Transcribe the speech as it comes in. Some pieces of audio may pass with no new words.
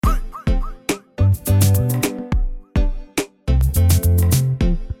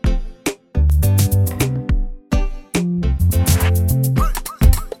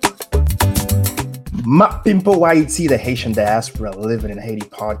Ma Pimpo Haiti, the Haitian Diaspora Living in Haiti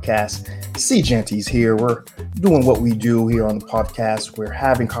podcast. C. Genty's here. We're doing what we do here on the podcast. We're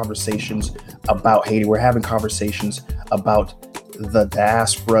having conversations about Haiti. We're having conversations about the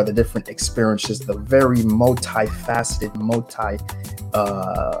diaspora, the different experiences, the very multifaceted,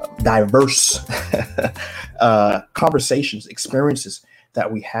 diverse conversations, experiences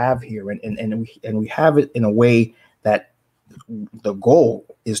that we have here. And we have it in a way that the goal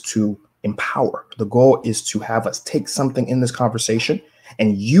is to empower. The goal is to have us take something in this conversation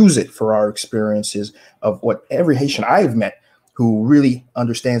and use it for our experiences of what every Haitian I've met who really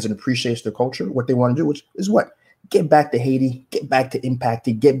understands and appreciates their culture, what they want to do, which is what? Get back to Haiti, get back to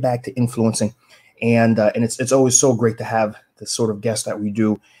impacting, get back to influencing. And it's always so great to have the sort of guests that we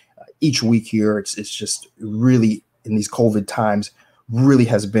do each week here. It's just really, in these COVID times, really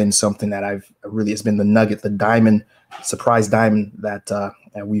has been something that has been the nugget, the diamond, surprise diamond that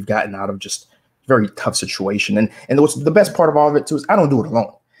we've gotten out of just very tough situation. And what's the best part of all of it too is I don't do it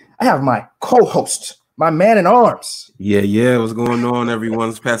alone. I have my co-host, my man in arms. Yeah. What's going on, everyone?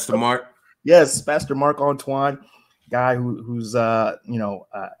 It's Pastor Mark. Yes, Pastor Mark Antoine, guy who's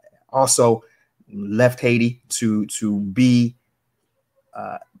also left Haiti to be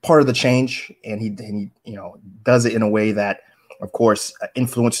part of the change, and he does it in a way that, of course,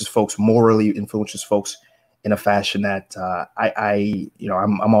 influences folks morally, influences folks in a fashion that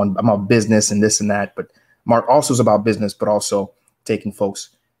I'm on business and this and that, but Mark also is about business, but also taking folks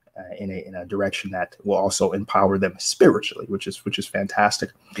in a direction that will also empower them spiritually, which is fantastic.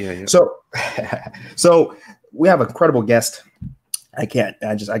 Yeah. So we have an incredible guest. I got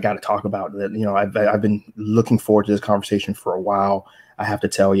to talk about that. I've been looking forward to this conversation for a while. I have to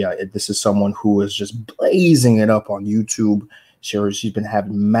tell you, this is someone who is just blazing it up on YouTube. She's been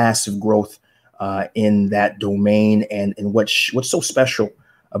having massive growth in that domain, and what's so special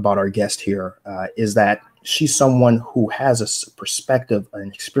about our guest here is that she's someone who has a perspective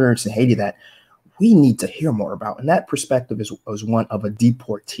and experience in Haiti that we need to hear more about, and that perspective is one of a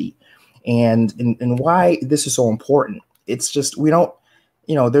deportee, and why this is so important. It's just we don't,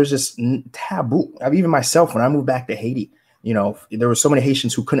 there's this taboo. Even myself, when I moved back to Haiti, there were so many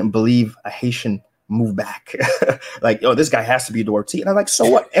Haitians who couldn't believe a Haitian moved back. Like, this guy has to be a deportee, and I'm like, so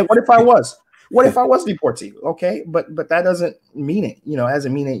what? And what if I was? What if I was deportee? Okay, but that doesn't mean it. It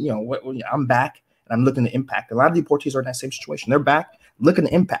doesn't mean it. I'm back and I'm looking to impact. A lot of deportees are in that same situation. They're back looking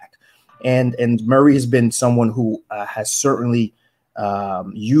to impact, and Marie has been someone who has certainly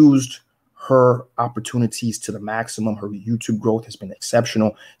used her opportunities to the maximum. Her YouTube growth has been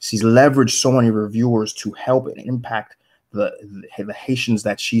exceptional. She's leveraged so many reviewers to help and impact the Haitians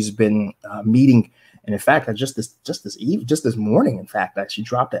that she's been meeting. And in fact, just this morning, in fact, that she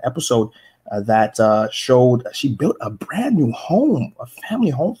dropped an episode that showed she built a brand new home, a family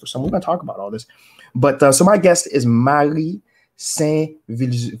home for someone. We're going to talk about all this. But so my guest is Marie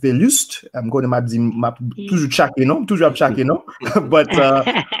Saint-Veluste. I'm going to toujours Chakino. But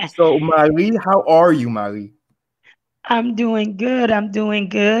so Marie, how are you, Marie? I'm doing good.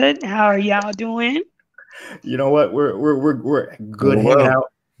 How are y'all doing? You know what? We're good, hanging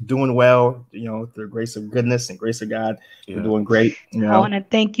out, doing well. Through the grace of goodness and grace of God, we're doing great. I want to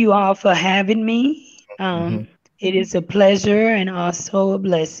thank you all for having me. It is a pleasure and also a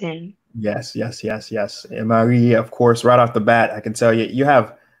blessing. Yes. And Marie, of course, right off the bat, I can tell you, you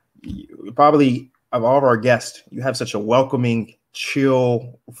probably, of all of our guests, you have such a welcoming,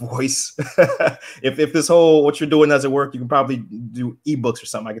 chill voice. if this whole what you're doing doesn't work, you can probably do ebooks or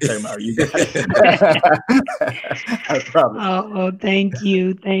something. I can tell you, Marie, you got it. I promise. Oh, thank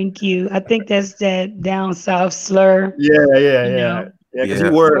you. I think that's that down south slur. Yeah. Because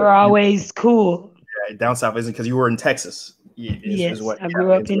we're always cool. Yeah, down south isn't because you were in Texas. Yes, I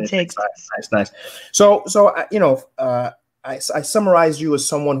grew up in Texas. Nice. So I summarized you as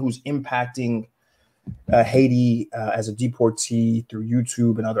someone who's impacting Haiti as a deportee through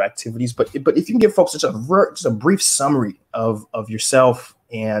YouTube and other activities. But if you can give folks just a brief summary of yourself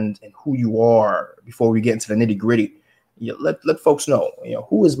and who you are before we get into the nitty gritty, let folks know,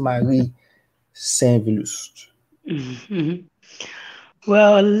 who is Marie Saint-Veluste? Mm-hmm.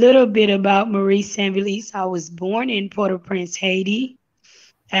 Well, a little bit about Marie Saint-Veluste. I was born in Port-au-Prince, Haiti,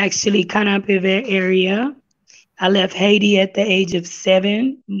 actually Canapé area. I left Haiti at the age of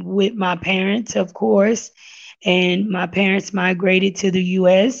 7 with my parents, of course, and my parents migrated to the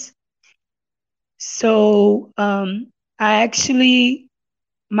U.S. So my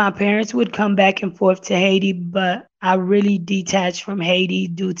parents would come back and forth to Haiti, but I really detached from Haiti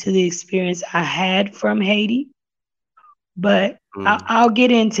due to the experience I had from Haiti. But I'll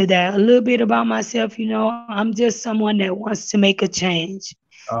get into that. A little bit about myself, I'm just someone that wants to make a change.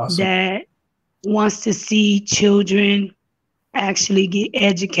 Awesome. wants to see children actually get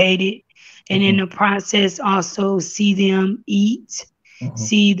educated, and in the process also see them eat,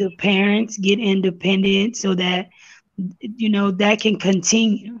 see the parents get independent so that that can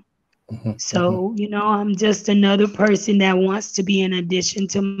continue. So, I'm just another person that wants to be an addition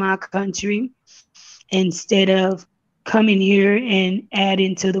to my country instead of coming here and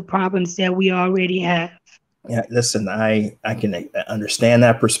adding to the problems that we already have. Yeah, listen, I can understand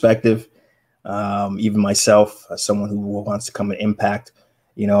that perspective. Even myself, as someone who wants to come and impact,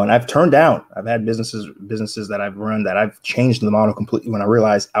 and I've turned down. I've had businesses that I've run that I've changed the model completely when I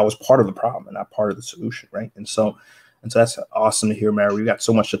realized I was part of the problem and not part of the solution, right? And so that's awesome to hear, Mary. We've got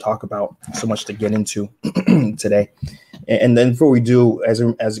so much to talk about, so much to get into today. And then before we do, as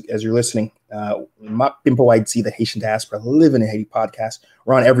you're listening, Ma Pimpo Haiti, the Haitian Diaspora Living in Haiti podcast.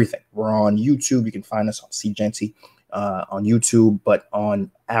 We're on everything. We're on YouTube. You can find us on CGenti on YouTube, but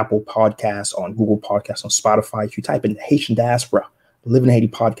on Apple Podcasts, on Google Podcasts, on Spotify. If you type in Haitian Diaspora Living in Haiti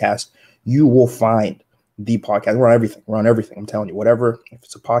podcast, you will find the podcast. We're on everything. We're on everything. I'm telling you, whatever. If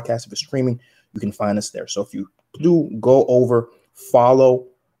it's a podcast, if it's streaming, you can find us there. So if you do go over, follow,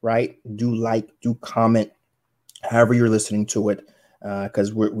 right? Do like, do comment, however you're listening to it,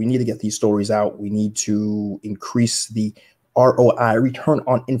 because we need to get these stories out. We need to increase the ROI, return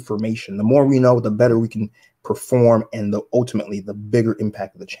on information. The more we know, the better we can perform, and ultimately the bigger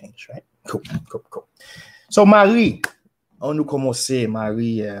impact of the change, right? Cool. So Marie, on nous commencer,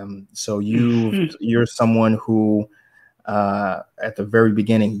 Marie. So you're someone who, at the very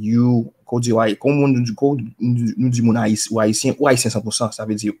beginning,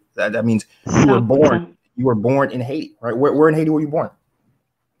 that means you were born in Haiti, right? Where in Haiti were you born?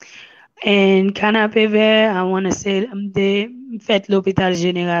 In Canapé, I want to say fait l'hôpital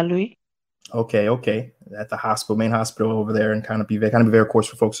général, oui. Okay. At the main hospital over there in Canapé, of course,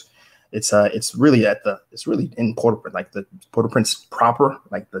 for folks. It's really in Port-au-Prince, like the Port-au-Prince proper,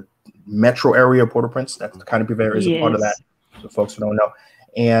 like the metro area of Port-au-Prince. That's the Canapé is a part of that. For folks who don't know.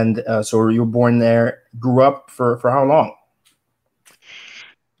 And so you were born there, grew up for how long?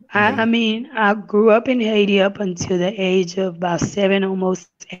 I mean, I grew up in Haiti up until the age of about 7, almost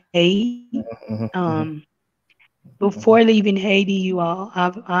 8. Before leaving Haiti, you all,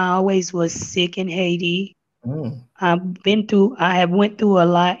 I always was sick in Haiti. I have went through a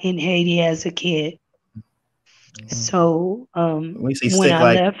lot in Haiti as a kid. So when you say when sick,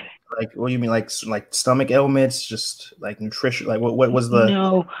 I left, like what do you mean, like stomach ailments, just like nutrition, like what was the?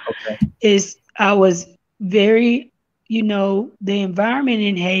 No, I was very, the environment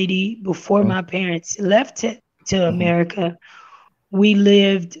in Haiti before my parents left to America, we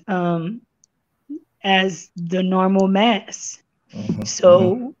lived as the normal mass.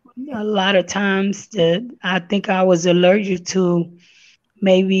 So a lot of times I think I was allergic to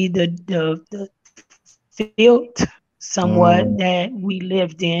maybe the filth somewhat that we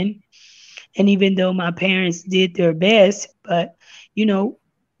lived in. And even though my parents did their best, but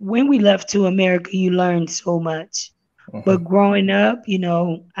when we left to America, you learn so much. But growing up,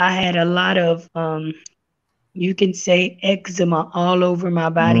 I had a lot of you can say eczema all over my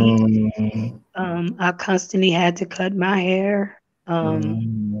body. I constantly had to cut my hair.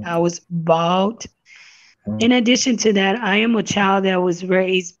 I was bald. In addition to that, I am a child that was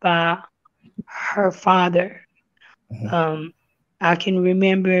raised by her father. I can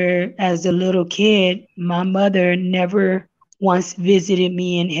remember as a little kid, my mother never once visited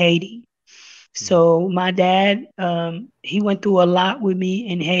me in Haiti. So my dad, he went through a lot with me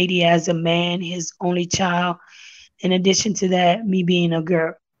in Haiti as a man, his only child. In addition to that, me being a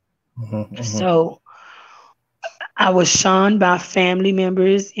girl. So I was shunned by family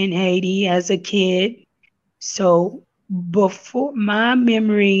members in Haiti as a kid. So before my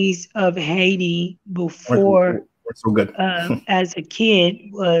memories of Haiti before so good. As a kid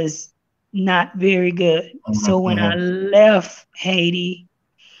was not very good. So when I left Haiti,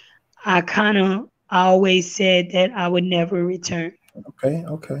 I always said that I would never return.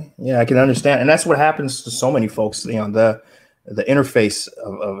 Okay. Yeah, I can understand. And that's what happens to so many folks, the interface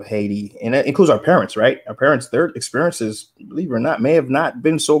of Haiti, and it includes our parents, right? Our parents, their experiences, believe it or not, may have not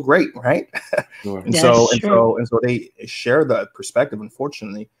been so great, right? and so they share the perspective,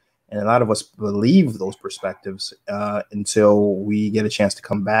 unfortunately. And a lot of us believe those perspectives until we get a chance to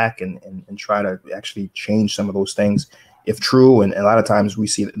come back and try to actually change some of those things, if true. And a lot of times we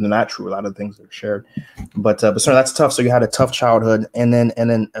see that they're not true. A lot of things that are shared, but certainly that's tough. So you had a tough childhood, and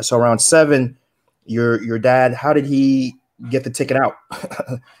then so around 7, your dad, how did he get the ticket out,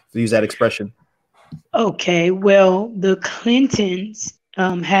 to use that expression? Okay, well, the Clintons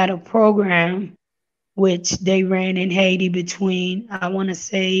had a program which they ran in Haiti between, I want to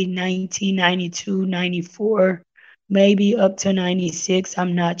say 1992, 94, maybe up to 96.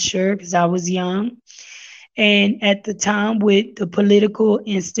 I'm not sure because I was young. And at the time, with the political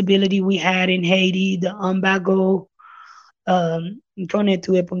instability we had in Haiti, the embargo, m konen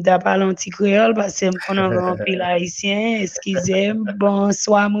tou e pou mta pale an ti kreol parce m konen an pil haisyen, eskize,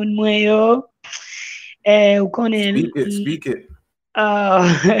 bonsoir moun mwen yo. Ou konen Speak it.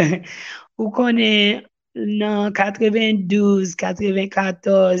 ou konen nan 92,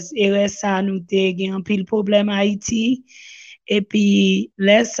 94, RSA nou te gen an pil problem Haiti. Et puis,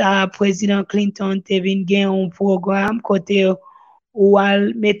 lè sa, Président Clinton te vin gen un programme kote ou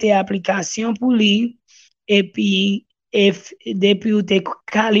al mette aplikasyon pou li. Et puis, depuis ou te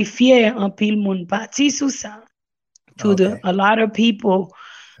qualifié an pil moun pati sou sa. A lot of people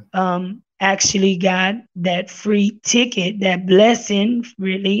actually got that free ticket, that blessing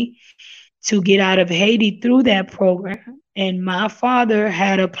really, to get out of Haiti through that program. And my father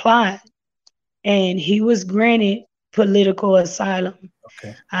had applied and he was granted political asylum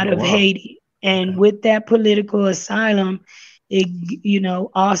out of Haiti. And with that political asylum, it,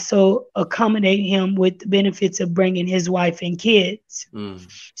 also accommodate him with the benefits of bringing his wife and kids.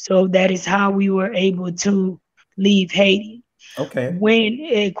 So that is how we were able to leave Haiti. When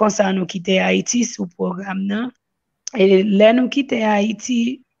konsa nou kite Haiti sou program nan, lè nou kite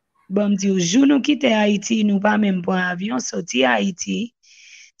Haiti, bon di ou jou nou kite Haiti, nou pa mèm pon avyon, soti Haiti,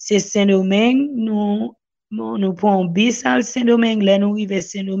 se Saint-Domingue, nous prenons bis à Saint-Domingue, là nous arrivons à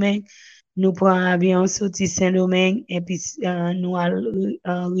Saint-Domingue, nous prenons avion sorti Saint-Domingue et puis nous arrivons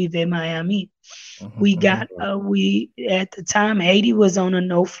à Miami. We got at the time Haiti was on a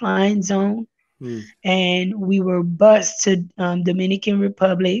no-flying zone, and we were bused to Dominican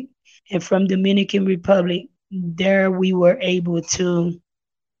Republic, and from Dominican Republic, there we were able to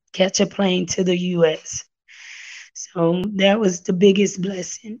catch a plane to the U.S. So that was the biggest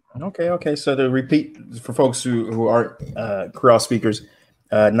blessing. Okay. So to repeat for folks who aren't Creole speakers,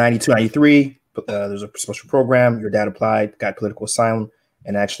 92, 93, there's a special program. Your dad applied, got political asylum,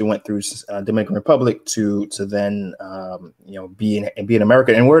 and actually went through Dominican Republic to then be in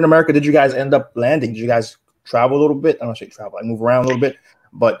America. And where in America did you guys end up landing? Did you guys travel a little bit? I don't say travel, I move around a little bit,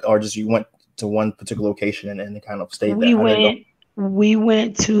 or just you went to one particular location and kind of stayed there? We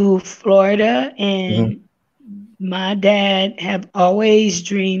went to Florida, and my dad have always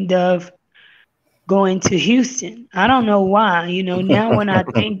dreamed of going to Houston. I don't know why. Now when I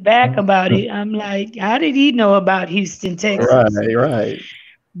think back about it, I'm like, how did he know about Houston, Texas? Right.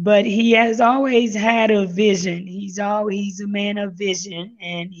 But he has always had a vision. He's a man of vision,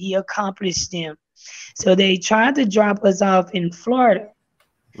 and he accomplished them. So they tried to drop us off in Florida,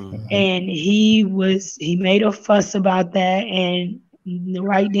 and he made a fuss about that, and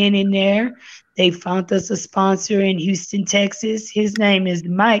right then and there, they found us a sponsor in Houston, Texas. His name is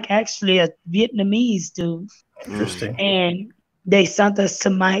Mike, actually a Vietnamese dude. Interesting. And they sent us to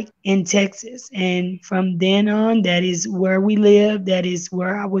Mike in Texas. And from then on, that is where we live. That is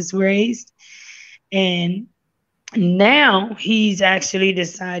where I was raised. And now he's actually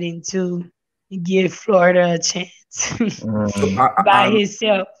deciding to give Florida a chance by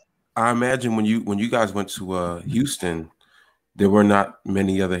himself. I imagine when you guys went to Houston, there were not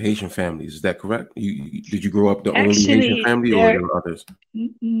many other Haitian families. Is that correct? Did you grow up the only Haitian family, or there were others?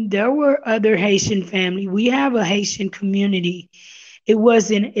 There were other Haitian family. We have a Haitian community.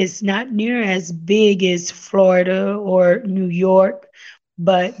 It's not near as big as Florida or New York,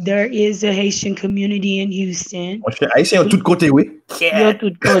 but there is a Haitian community in Houston. Haitien tout côté, oui. Yo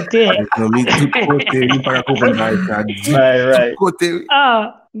tout côté.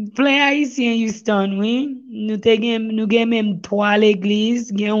 Right. Plein Haitien Houston, oui. Nou gen même 3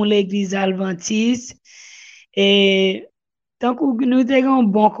 l'église, gen yon l'église Adventiste. Et tant que nou te gen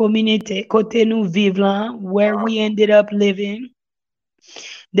bon communauté, côté nou vive là, where we ended up living,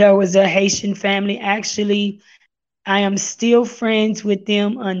 there was a Haitian family. Actually, I am still friends with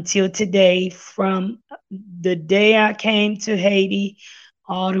them until today, from the day I came to Haiti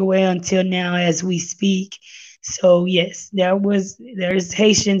all the way until now as we speak. So yes, there's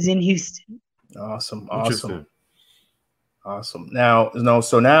Haitians in Houston. Awesome. Now,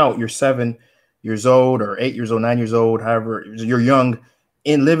 so now you're 7 years old or 8 years old, 9 years old, however, you're young,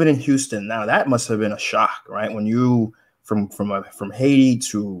 in living in Houston. Now that must have been a shock, right? When you from Haiti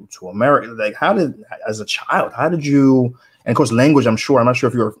to America, like as a child, how did you? And of course, language. I'm not sure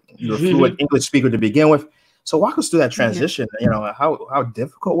if you're a fluent English speaker to begin with. So walk us through that transition. How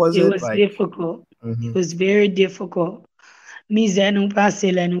difficult was it? It was difficult. It was very difficult. Misère nous passe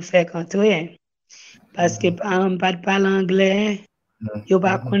là nous fait quand parce que pas de parler anglais, Yo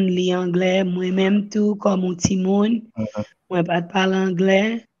pa kon li anglais, moi-même tout, comme un petit monde. Moi pas parle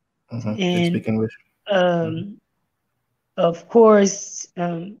anglais. They speak English. Of course,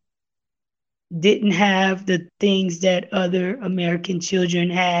 didn't have the things that other American children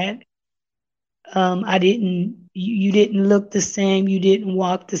had. You didn't look the same. You didn't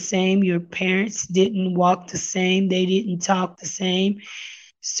walk the same. Your parents didn't walk the same. They didn't talk the same.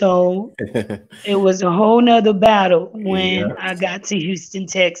 So it was a whole nother battle when I got to Houston,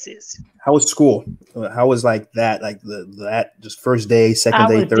 Texas. How was school? How was like that? Like that just first day, second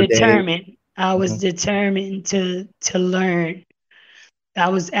day, third day? I was determined to learn. I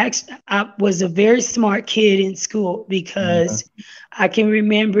was a very smart kid in school because I can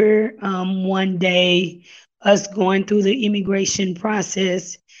remember one day us going through the immigration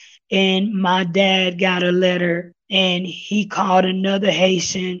process, and my dad got a letter and he called another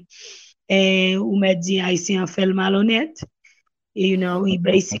Haitian and Haitien fait malhonnête. You know, he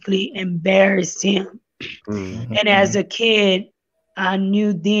basically embarrassed him. And as a kid, I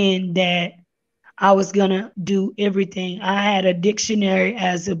knew then that I was gonna do everything. I had a dictionary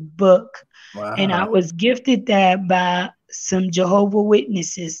as a book, and I was gifted that by some Jehovah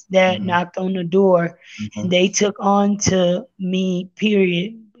Witnesses that knocked on the door, and they took on to me.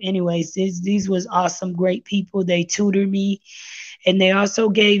 Period. Anyways, these was awesome, great people. They tutored me, and they also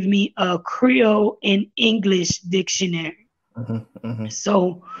gave me a Creole and English dictionary.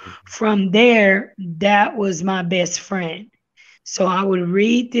 So from there, that was my best friend. So I would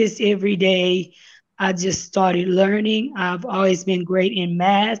read this every day. I just started learning. I've always been great in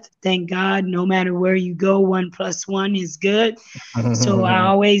math. Thank God, no matter where you go, 1 + 1 is good. So I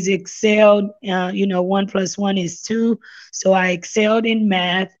always excelled. 1 + 1 is 2. So I excelled in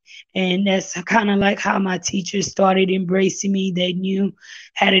math. And that's kind of like how my teachers started embracing me. They knew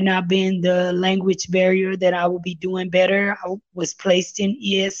had it not been the language barrier that I would be doing better. I was placed in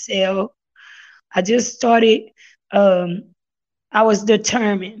ESL. I just started I was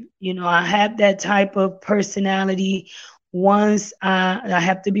determined. I have that type of personality. Once I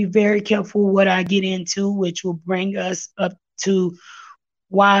have to be very careful what I get into, which will bring us up to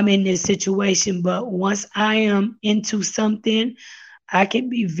why I'm in this situation. But once I am into something, I can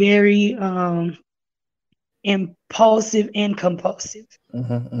be very impulsive and compulsive.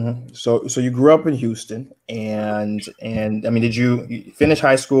 So you grew up in Houston, and I mean, did you finish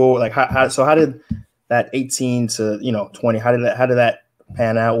high school? Like, how did that 18 to 20? How did that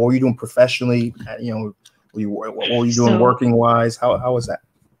pan out? What were you doing professionally? What were you doing working wise? How was that?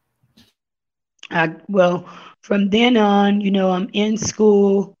 Well, from then on, I'm in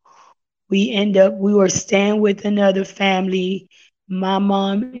school. We were staying with another family. My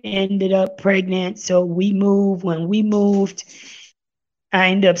mom ended up pregnant, so we moved. When we moved, I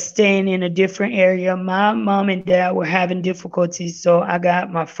ended up staying in a different area. My mom and dad were having difficulties, so I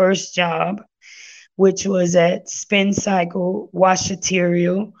got my first job, which was at Spin Cycle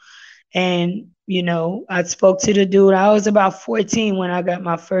Washaterial. And, I spoke to the dude. I was about 14 when I got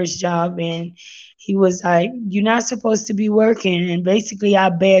my first job, and he was like, "You're not supposed to be working." And basically I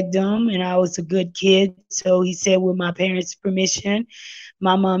begged him, and I was a good kid. So he said, with my parents' permission,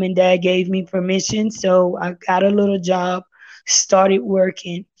 my mom and dad gave me permission. So I got a little job, started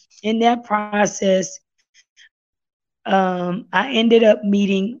working. In that process, I ended up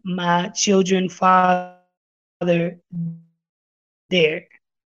meeting my children's father there.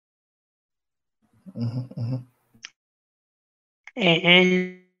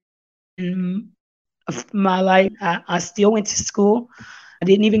 And my life, I still went to school. I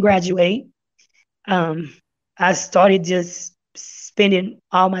didn't even graduate. I started just spending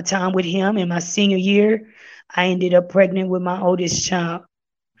all my time with him. In my senior year, I ended up pregnant with my oldest child.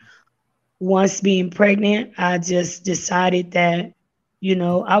 Once being pregnant, I just decided that,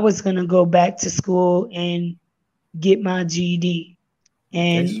 I was going to go back to school and get my GED.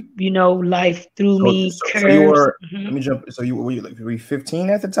 And, life threw me curves. So you were, let me jump. So were you 15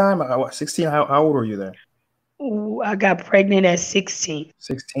 at the time? 16? How old were you then? I got pregnant at 16.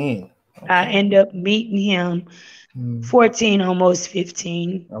 16. Okay. I ended up meeting him 14, almost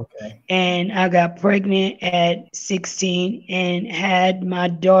 15. Okay. And I got pregnant at 16 and had my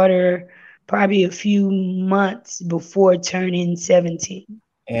daughter probably a few months before turning 17.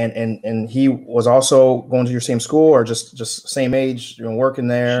 And he was also going to your same school, or just same age, working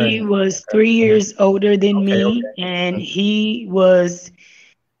there? He was 3 years older than me, and he was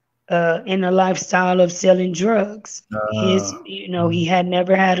in a lifestyle of selling drugs. He had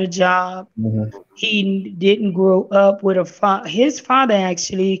never had a job. He didn't grow up with a father. His father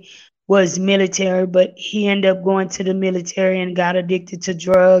actually was military, but he ended up going to the military and got addicted to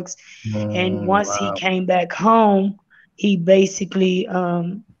drugs. And once he came back home, he basically,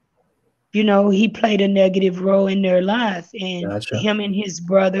 you know, he played a negative role in their life. And Gotcha. him and his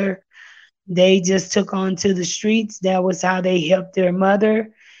brother, they just took on to the streets. That was how they helped their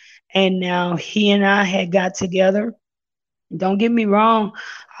mother. And now he and I had got together. Don't get me wrong,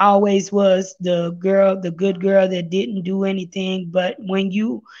 I always was the girl, the good girl that didn't do anything. But when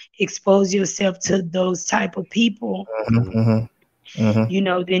you expose yourself to those type of people, you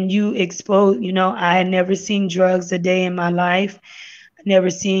know, then you expose, you know, I had never seen drugs a day in my life. I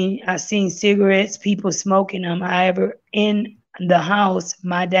seen cigarettes, people smoking them. I ever in the house,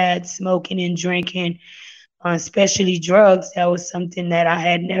 my dad smoking and drinking, especially drugs. That was something that I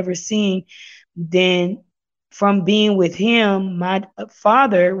had never seen. Then from being with him, my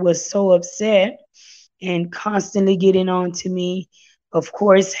father was so upset and constantly getting on to me. Of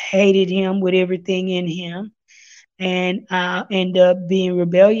course, hated him with everything in him. And I ended up being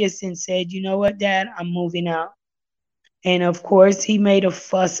rebellious and said, you know what, Dad, I'm moving out. And of course, he made a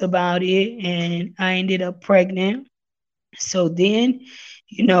fuss about it, and I ended up pregnant. So then,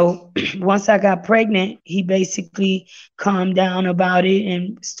 you know, once I got pregnant, he basically calmed down about it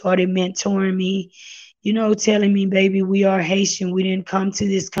and started mentoring me, you know, telling me, baby, we are Haitian. We didn't come to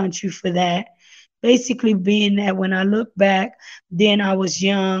this country for that. Basically, being that when I look back, then I was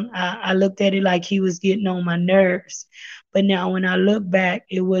young, I looked at it like he was getting on my nerves. But now, when I look back,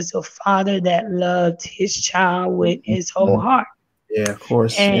 it was a father that loved his child with his whole heart. Yeah, of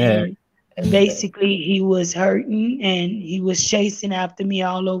course. Yeah. And basically, he was hurting and he was chasing after me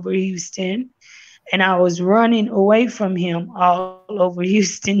all over Houston. And I was running away from him all over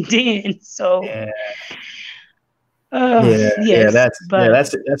Houston then. So, Yeah. yes, but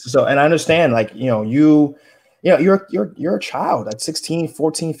That's so, and I understand, like, you're a child at 16,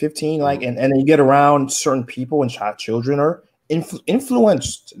 14, 15, like, and then you get around certain people, and children are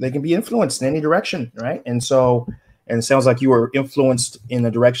influenced. They can be influenced in any direction, right? And so, and it sounds like you were influenced in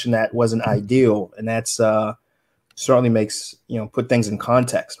a direction that wasn't ideal, and that's certainly makes, put things in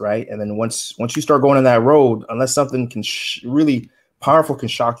context, right? And then once you start going on that road, unless something can really powerful can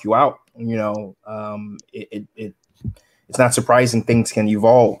shock you out, it's not surprising things can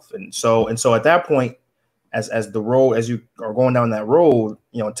evolve. And so at that point, as you are going down that road,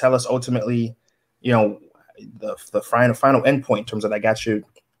 tell us ultimately, the final endpoint in terms of that got you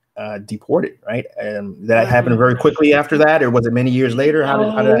deported, right? And that happened very quickly after that, or was it many years later? How did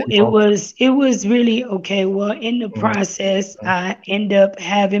that evolve? It was really okay. Well, in the process, I end up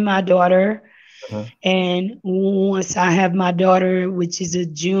having my daughter. And once I have my daughter, which is a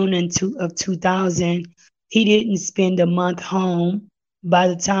June of 2000, he didn't spend a month home. By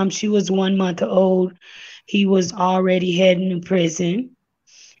the time she was 1 month old, he was already heading to prison.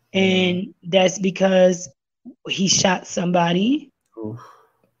 And that's because he shot somebody.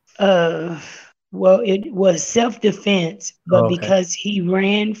 Well, it was self-defense, but because he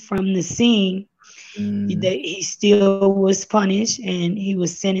ran from the scene, he still was punished, and he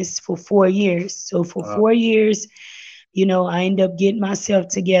was sentenced for 4 years. So for 4 years, I ended up getting myself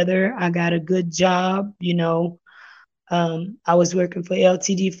together. I got a good job. I was working for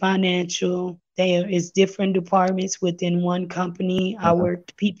LTD Financial. There is different departments within one company. I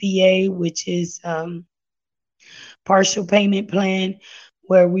worked PPA, which is partial payment plan,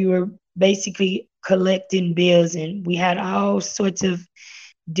 where we were basically collecting bills, and we had all sorts of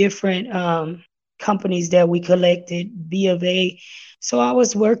different companies that we collected, B of A. So I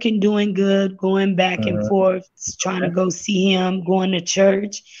was working, doing good, going back and forth, trying to go see him, going to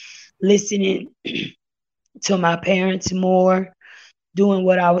church, listening to my parents more, doing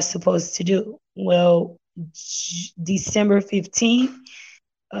what I was supposed to do. Well, December 15th,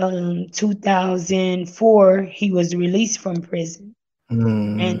 2004, he was released from prison.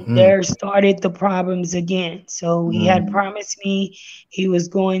 And there started the problems again. So he had promised me he was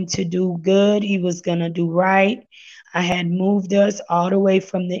going to do good. He was going to do right. I had moved us all the way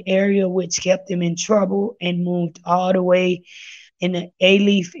from the area which kept him in trouble, and moved all the way in the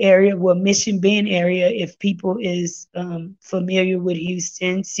Alief area, Mission Bend area, if people is familiar with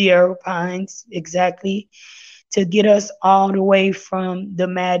Houston, Sierra Pines, exactly, to get us all the way from the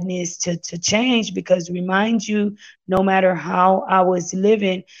madness to change. Because remind you, no matter how I was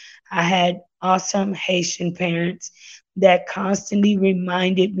living, I had awesome Haitian parents that constantly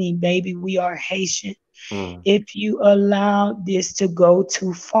reminded me, baby, we are Haitian. If you allow this to go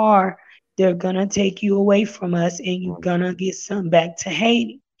too far, they're going to take you away from us, and you're going to get some back to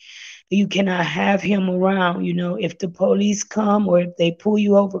Haiti. You cannot have him around, if the police come or if they pull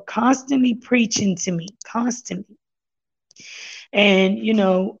you over, constantly preaching to me, constantly. And,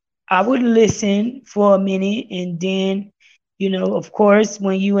 I would listen for a minute, and then, Of course,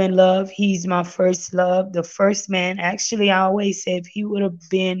 when you in love, he's my first love, the first man. Actually, I always say if he would have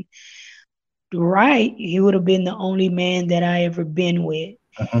been right, he would have been the only man that I ever been with.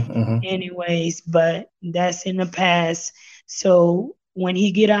 Anyways, but that's in the past. So when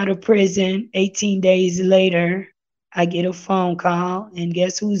he get out of prison, 18 days later, I get a phone call, and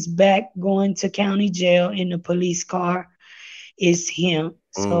guess who's back going to county jail in the police car? It's him.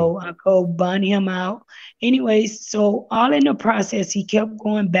 So I go bond him out. Anyways, so all in the process, he kept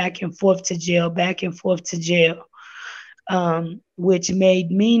going back and forth to jail, back and forth to jail. Which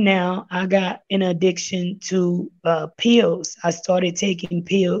made me now, I got an addiction to pills. I started taking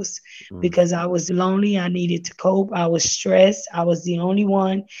pills because I was lonely. I needed to cope. I was stressed. I was the only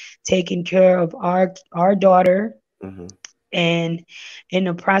one taking care of our daughter. And in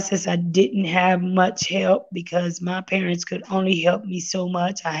the process, I didn't have much help because my parents could only help me so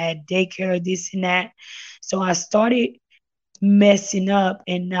much. I had daycare, this and that. So I started messing up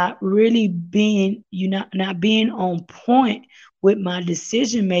and not really being, not being on point with my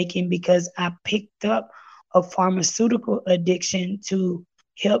decision making, because I picked up a pharmaceutical addiction to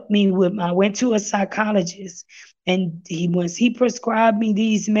help me with I went to a psychologist, and once he prescribed me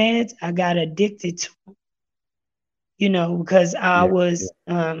these meds, I got addicted to them. Because I was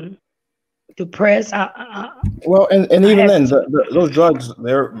depressed. Well, and even then, those drugs,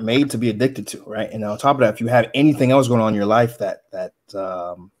 they're made to be addicted to, right? And on top of that, if you have anything else going on in your life that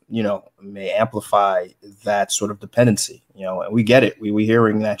may amplify that sort of dependency, and we get it. We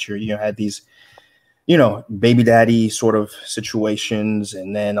hearing that you had these, baby daddy sort of situations,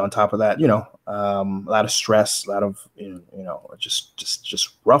 and then on top of that, a lot of stress, a lot of just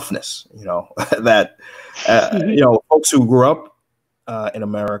roughness, that folks who grew up in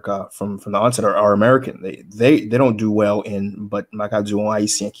America from the onset are American. They don't do well in, but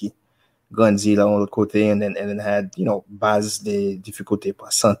haïtien qui grandit là on l'autre côté, and then had base de difficultés pour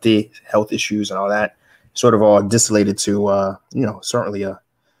santé, health issues, and all that, sort of all distillated to certainly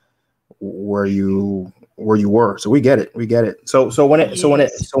where you were. So we get it. So 4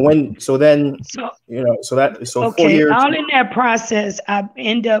 years. All in that process, I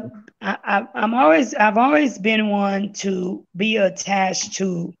end up. I've always been one to be attached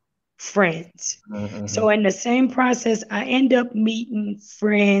to friends. So in the same process, I end up meeting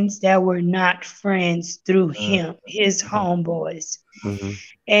friends that were not friends through him, his homeboys.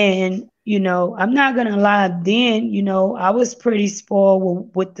 And, I'm not going to lie, then, I was pretty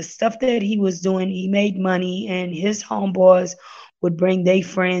spoiled with the stuff that he was doing. He made money, and his homeboys would bring their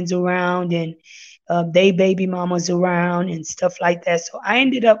friends around, and they baby mamas around and stuff like that. So I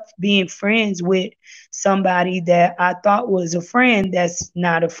ended up being friends with somebody that I thought was a friend that's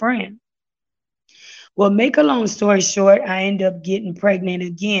not a friend. Well, make a long story short, I ended up getting pregnant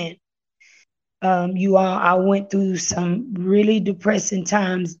again. I went through some really depressing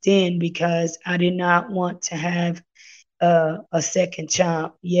times then because I did not want to have a second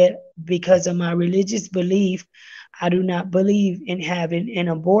child. Yet, because of my religious belief, I do not believe in having an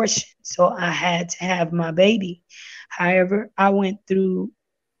abortion. So I had to have my baby. However, I went through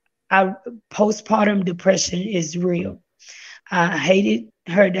postpartum depression is real. I hated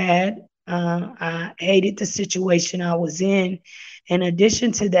her dad. I hated the situation I was in. In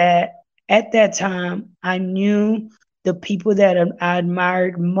addition to that, at that time, I knew the people that I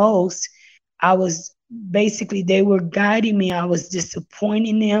admired most. They were guiding me. I was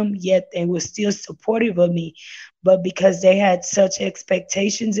disappointing them, yet they were still supportive of me. But because they had such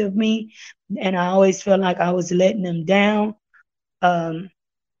expectations of me, and I always felt like I was letting them down, I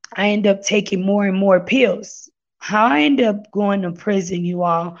ended up taking more and more pills. How I ended up going to prison, you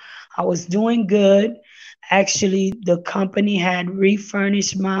all, I was doing good. Actually, the company had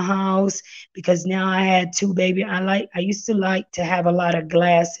refurnished my house because now I had 2 babies. I used to like to have a lot of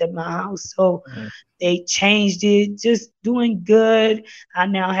glass at my house. So they changed it, just doing good. I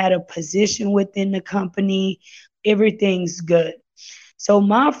now had a position within the company. Everything's good. So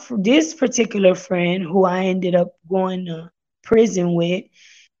this particular friend who I ended up going to prison with,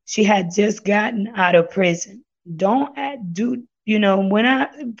 she had just gotten out of prison. When I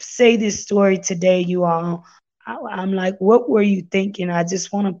say this story today, you all, I'm like, what were you thinking? I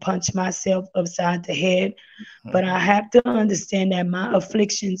just want to punch myself upside the head. But I have to understand that my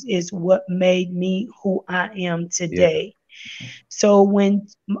afflictions is what made me who I am today. Yeah. So when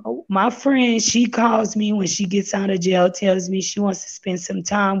my friend, she calls me when she gets out of jail, tells me she wants to spend some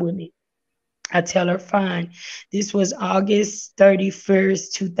time with me. I tell her, fine. This was August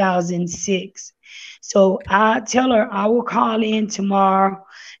 31st, 2006. So I tell her I will call in tomorrow,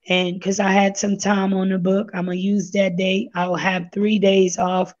 and because I had some time on the book, I'm going to use that day. I'll have 3 days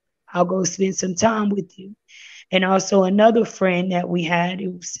off. I'll go spend some time with you. And also another friend that we had, it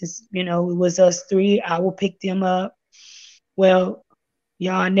was just, it was us three. I will pick them up. Well,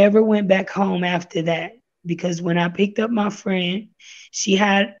 y'all, I never went back home after that, because when I picked up my friend, she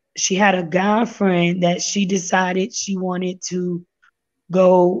had a guy friend that she decided she wanted to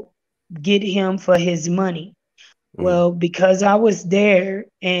go get him for his money. Well, because I was there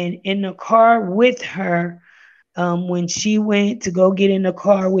and in the car with her, when she went to go get in the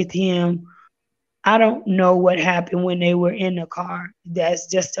car with him, I don't know what happened when they were in the car. That's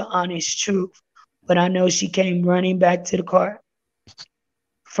just the honest truth. But I know she came running back to the car.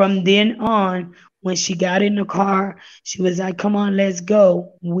 From then on, when she got in the car, she was like, come on, let's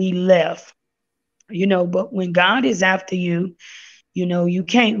go. We left. But when God is after you, you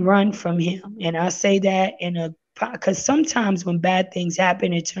can't run from him. And I say that because sometimes when bad things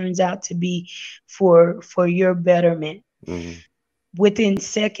happen, it turns out to be for your betterment. Mm-hmm. Within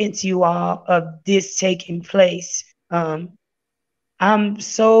seconds, you all, of this taking place, I'm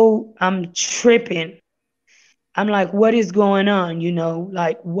tripping. I'm like, what is going on?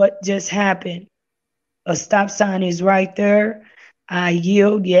 Like, what just happened? A stop sign is right there. I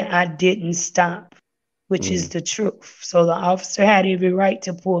yield, yet I didn't stop, which is the truth. So the officer had every right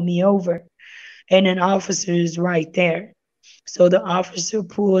to pull me over, and an officer is right there. So the officer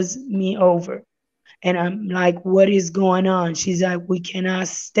pulls me over, and I'm like, what is going on? She's like, we cannot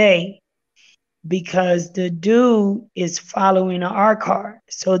stay because the dude is following our car.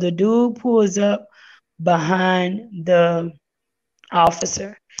 So the dude pulls up behind the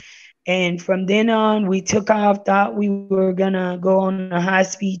officer. And from then on, we took off, thought we were going to go on a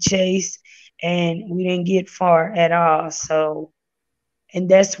high-speed chase, and we didn't get far at all. So, and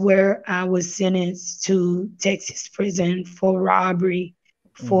that's where I was sentenced to Texas prison for robbery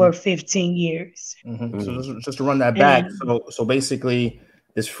for 15 years. Mm-hmm. So just to run that back, so basically,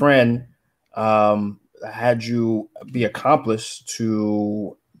 this friend had you be accomplice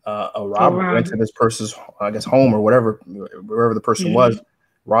to a robbery, went to this person's, I guess, home or wherever the person was,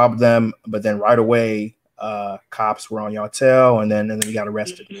 robbed them, but then right away, cops were on your tail, and then you got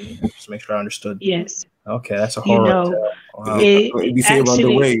arrested. Just to make sure I understood. Yes. Okay, that's a horror. Wow. You say by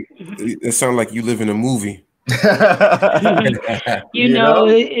the way, it sounds like you live in a movie.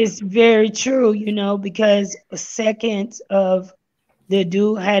 It's very true, because a second of the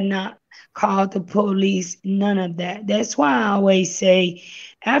dude had not called the police, none of that. That's why I always say,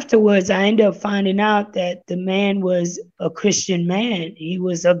 afterwards, I ended up finding out that the man was a Christian man. He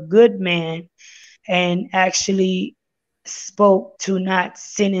was a good man, and actually spoke to not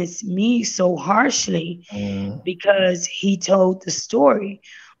sentence me so harshly because he told the story.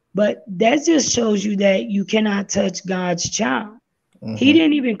 But that just shows you that you cannot touch God's child. He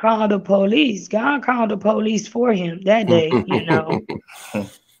didn't even call the police. God called the police for him that day,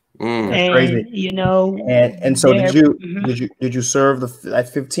 That's crazy. And so did you serve at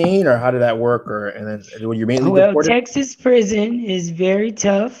 15, or how did that work? And then when you mainly deported? Texas prison is very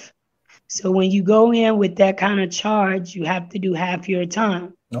tough. So when you go in with that kind of charge, you have to do half your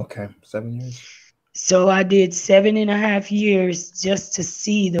time. Okay, 7 years. So I did 7.5 years just to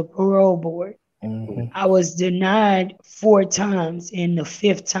see the parole board. I was denied 4 times, and the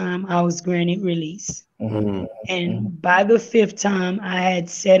 5th time I was granted release. And by the 5th time, I had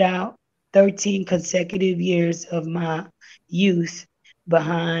set out 13 consecutive years of my youth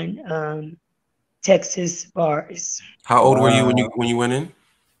behind Texas bars. How old were you when you went in?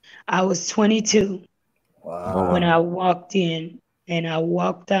 I was 22 when I walked in, and I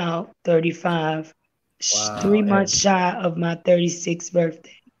walked out 35, 3 months shy of my 36th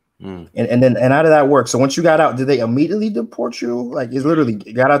birthday. And then out of that work, so once you got out, did they immediately deport you? Like, you literally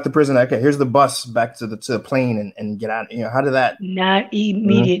got out the prison, okay, here's the bus back to the plane and get out. How did that? Not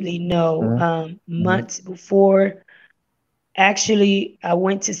immediately, no. Months before, actually, I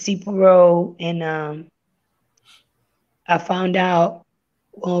went to see parole, and I found out,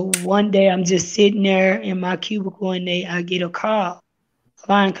 well, one day I'm just sitting there in my cubicle, and I get a call,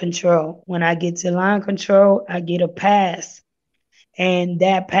 line control. When I get to line control, I get a pass. And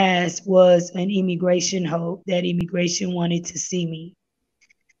that pass was an immigration hold. That immigration wanted to see me.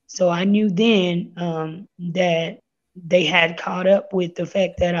 So I knew then that they had caught up with the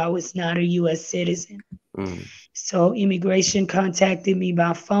fact that I was not a U.S. citizen. So immigration contacted me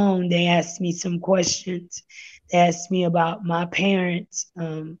by phone. They asked me some questions. They asked me about my parents.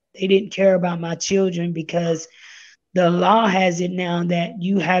 They didn't care about my children because the law has it now that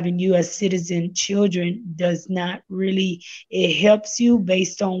you having U.S. citizen children does not really, it helps you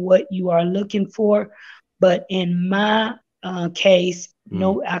based on what you are looking for. But in my case,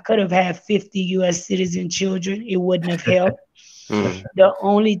 no, I could have had 50 U.S. citizen children. It wouldn't have helped. The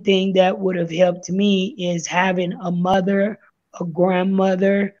only thing that would have helped me is having a mother, a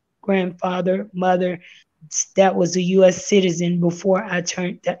grandmother, grandfather, mother that was a U.S. citizen before I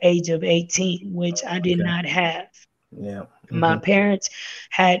turned the age of 18, which I did not have. Yeah. My parents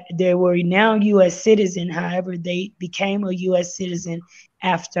they were now U.S. citizen. However, they became a U.S. citizen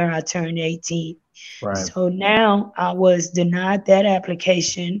after I turned 18. Right. So now I was denied that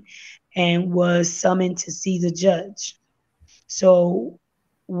application and was summoned to see the judge. So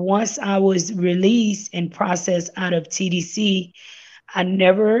once I was released and processed out of TDC, I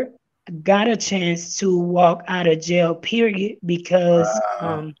never got a chance to walk out of jail, period, because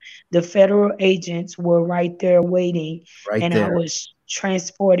the federal agents were right there waiting, and I was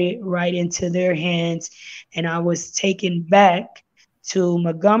transported right into their hands, and I was taken back to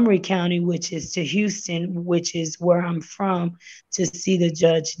Montgomery County, which is to Houston, which is where I'm from, to see the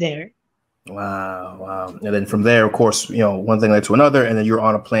judge there. Wow. And then from there, of course, one thing led to another, and then you're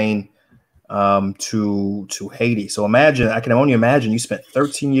on a plane to Haiti. So I can only imagine you spent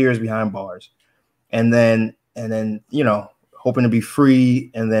 13 years behind bars, and then hoping to be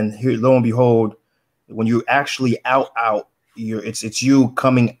free, and then here, lo and behold, when you actually out, it's you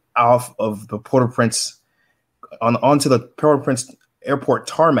coming off of the Port-au-Prince onto the Port-au-Prince airport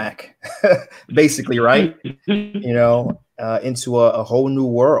tarmac, basically, right? Into a whole new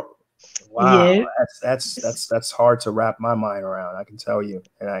world. Wow, yeah. That's hard to wrap my mind around. I can tell you,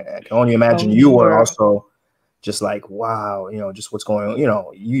 and I can only imagine you were also just like, wow, just what's going on.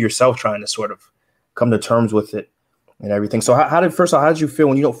 You yourself trying to sort of come to terms with it and everything. So how did you feel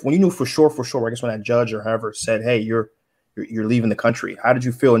when you knew for sure? I guess when that judge or whoever said, "Hey, you're leaving the country." How did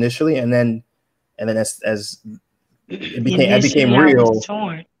you feel initially, and then as it became real? I was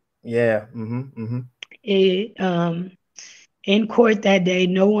torn. Yeah. In court that day,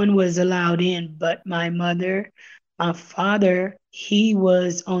 no one was allowed in but my mother. My father, he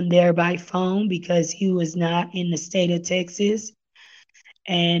was on there by phone because he was not in the state of Texas.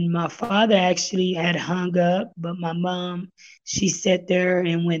 And my father actually had hung up, but my mom, she sat there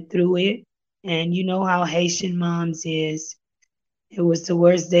and went through it. And you know how Haitian moms is. It was the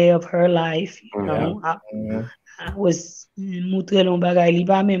worst day of her life. I was I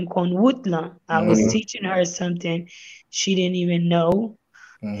was teaching her something she didn't even know.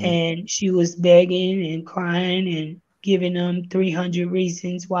 And she was begging and crying and giving them 300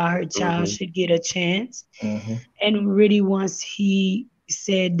 reasons why her child should get a chance. And really, once he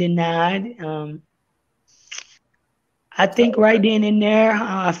said denied, I think right then and there,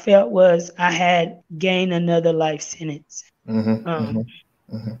 how I felt was I had gained another life sentence.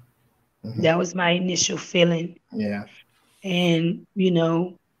 That was my initial feeling. Yeah. And,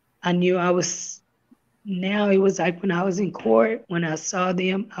 I knew now it was like when I was in court, when I saw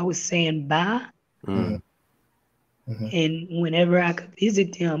them, I was saying bye. And whenever I could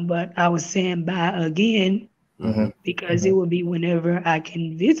visit them, but I was saying bye again because it would be whenever I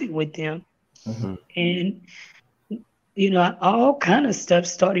can visit with them. And, all kind of stuff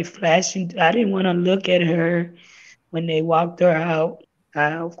started flashing. I didn't want to look at her when they walked her out.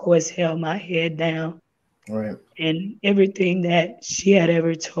 I, of course, held my head down. Right. And everything that she had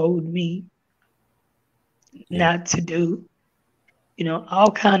ever told me not to do,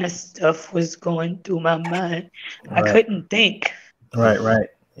 all kind of stuff was going through my mind. Right. I couldn't think. Right.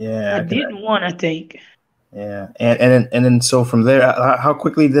 Yeah. I didn't want to think. Yeah. And then so from there, how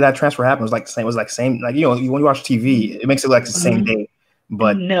quickly did that transfer happen? It was like same, when you watch TV, it makes it like the same day.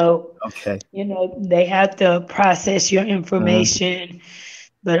 But no. Okay. They have to process your information.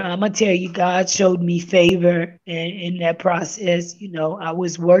 But I'm going to tell you, God showed me favor in that process. I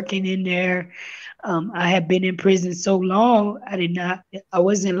was working in there. I had been in prison so long, I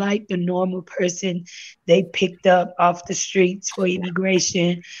wasn't like the normal person they picked up off the streets for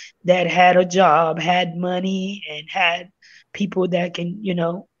immigration that had a job, had money, and had people that can,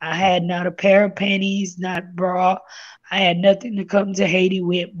 I had not a pair of panties, not bra. I had nothing to come to Haiti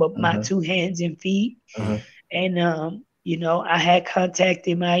with but my 2 hands and feet. And, I had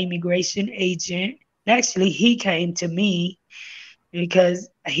contacted my immigration agent. Actually, he came to me because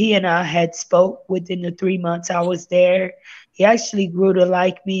he and I had spoke within the 3 months I was there. He actually grew to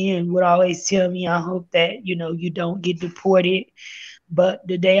like me and would always tell me, I hope that, you don't get deported. But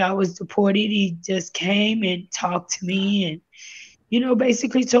the day I was deported, he just came and talked to me and,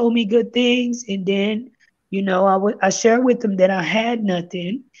 basically told me good things. And then, I shared with him that I had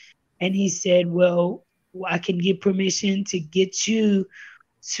nothing. And he said, well, I can get permission to get you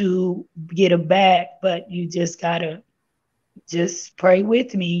to get him back, but you just got to just pray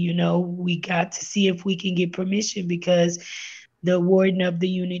with me. We got to see if we can get permission because the warden of the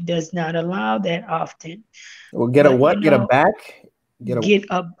unit does not allow that often. Well, get a what? Get a back? Get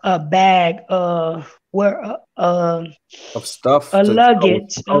a bag where of stuff, a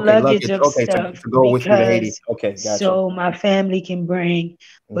luggage, luggage of okay, stuff to go with you to Haiti. because Okay, gotcha. so my family can bring,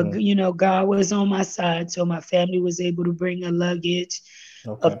 but you know, God was on my side, so my family was able to bring a luggage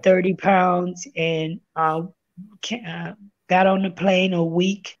of 30 pounds, and got on the plane a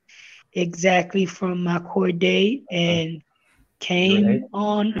week exactly from my court date and came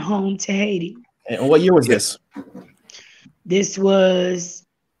on home to Haiti. And what year was this? This was,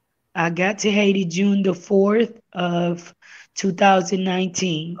 I got to Haiti June the 4th of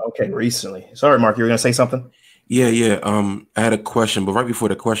 2019. Okay, recently. Sorry, Mark, you were gonna say something? Yeah. I had a question, but right before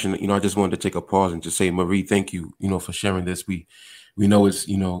the question, I just wanted to take a pause and just say, Marie, thank you, for sharing this. We know it's,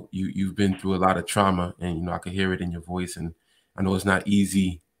 you've been through a lot of trauma, and I could hear it in your voice, and I know it's not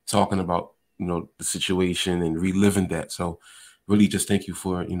easy talking about, the situation and reliving that. So really just thank you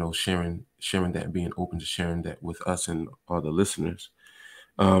for, sharing that and being open to sharing that with us and all the listeners.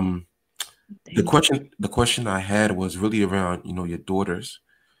 The question I had was really around, your daughters.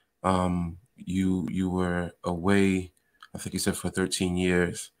 You were away, I think you said for 13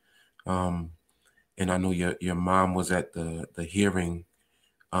 years. And I know your mom was at the hearing.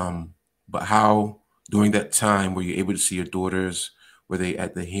 But how, during that time, were you able to see your daughters? Were they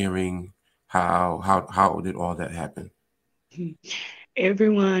at the hearing? How did all that happen?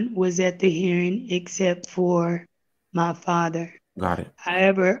 Everyone was at the hearing except for my father. Got it.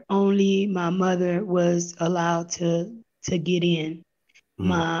 However, only my mother was allowed to get in.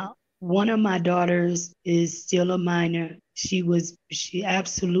 One of my daughters is still a minor. She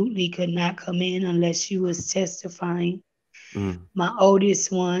absolutely could not come in unless she was testifying. My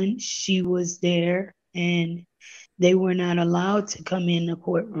oldest one, she was there, and they were not allowed to come in the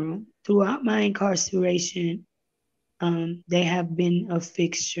courtroom. Throughout my incarceration, they have been a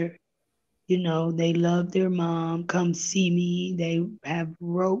fixture. They love their mom, come see me. They have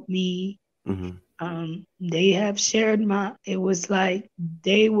wrote me. They have shared it was like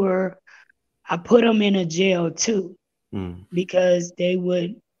I put them in a jail too, because they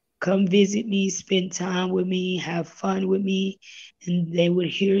would come visit me, spend time with me, have fun with me. And they would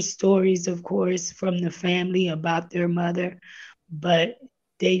hear stories, of course, from the family about their mother, but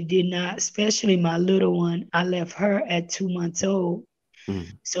they did not, especially my little one. I left her at 2 months old.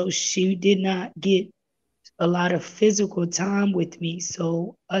 So she did not get a lot of physical time with me.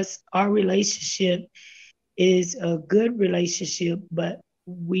 So our relationship is a good relationship, but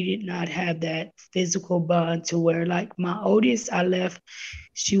we did not have that physical bond to where, like, my oldest, I left,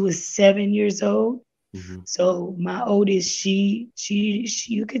 she was 7 years old. So my oldest, she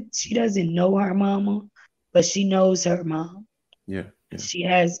doesn't know her mama, but she knows her mom. Yeah.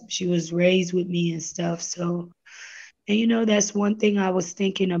 She was raised with me and stuff. So, and that's one thing I was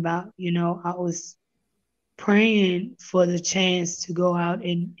thinking about. I was praying for the chance to go out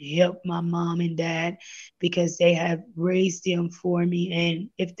and help my mom and dad, because they have raised them for me. And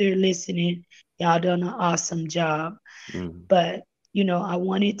if they're listening, y'all done an awesome job. But, I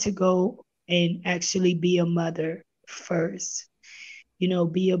wanted to go and actually be a mother first,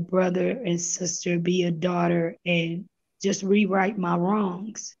 be a brother and sister, be a daughter, and just rewrite my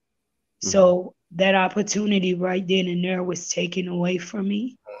wrongs. So that opportunity right then and there was taken away from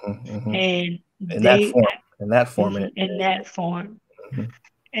me. And in that form.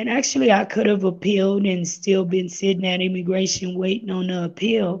 And actually, I could have appealed and still been sitting at immigration waiting on the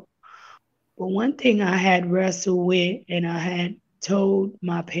appeal. But one thing I had wrestled with, and I had told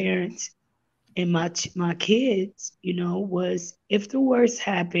my parents and my kids, was, if the worst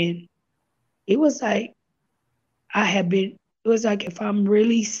happened, it was like if I'm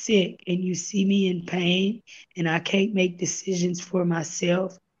really sick and you see me in pain and I can't make decisions for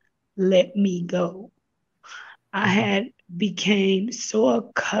myself, let me go. I had became so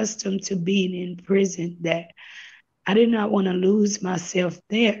accustomed to being in prison that I did not want to lose myself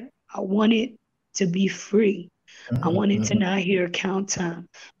there. I wanted to be free. I wanted to not hear count time.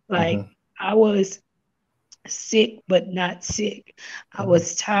 Like, I was sick, but not sick. I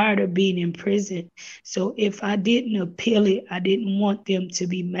was tired of being in prison. So if I didn't appeal it, I didn't want them to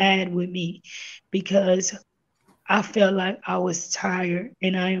be mad with me, because I felt like I was tired,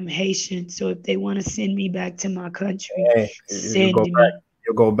 and I am Haitian. So if they want to send me back to my country, send me.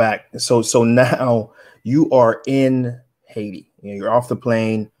 You'll go back. So now you are in Haiti. You're off the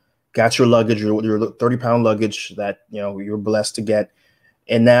plane, got your luggage, your 30-pound luggage that you're blessed to get.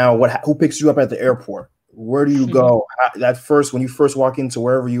 And now who picks you up at the airport? Where do you go? When you first walk into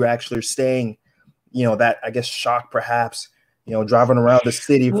wherever you actually are staying, that, I guess, shock perhaps, driving around the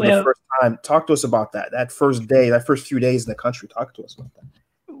city for the first time. Talk to us about that. That first day, that first few days in the country. Talk to us about that.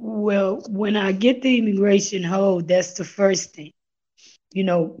 Well, when I get the immigration hold, that's the first thing. You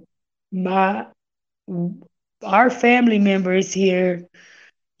know, my our family members here,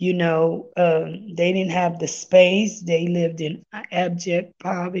 they didn't have the space. They lived in abject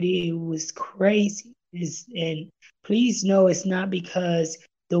poverty. It was crazy. And please know it's not because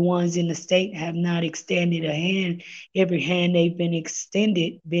the ones in the state have not extended a hand. Every hand they've been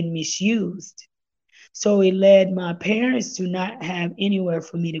extended been misused. So it led my parents to not have anywhere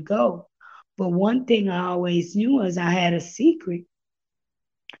for me to go. But one thing I always knew was I had a secret.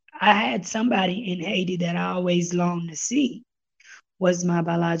 I had somebody in Haiti that I always longed to see, was my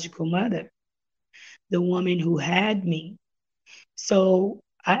biological mother, the woman who had me. So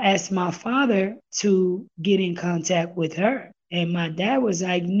I asked my father to get in contact with her. And my dad was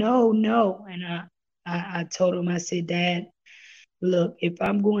like, no, no. And I told him, I said, Dad, look, if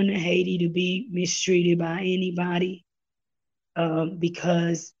I'm going to Haiti to be mistreated by anybody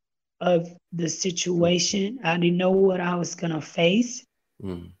because of the situation, I didn't know what I was going to face.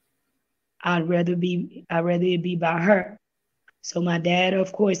 I'd rather it be by her. So my dad,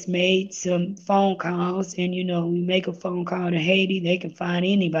 of course, made some phone calls, and we make a phone call to Haiti, they can find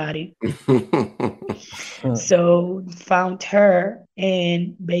anybody. So found her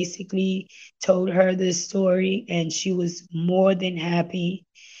and basically told her the story, and she was more than happy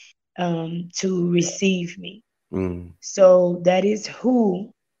to receive me. So that is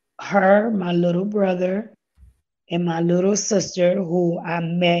who her, my little brother, and my little sister, who I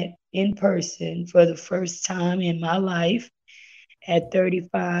met in person for the first time in my life. At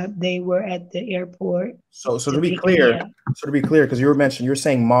 35, they were at the airport. So to be clear, because you were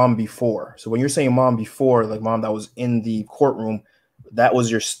saying mom before. So when you're saying mom before, like mom that was in the courtroom, that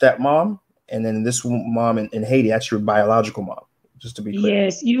was your stepmom, and then this mom in Haiti, that's your biological mom. Just to be clear.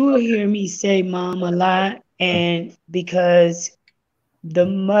 Yes, you will hear me say mom a lot, and because the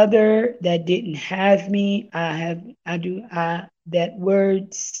mother that didn't have me, that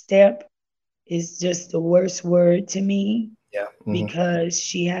word step is just the worst word to me. Yeah. Because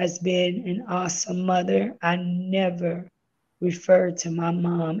she has been an awesome mother. I never refer to my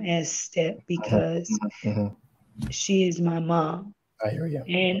mom as step because she is my mom. I hear you.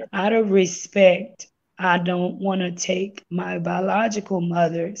 And out of respect, I don't want to take my biological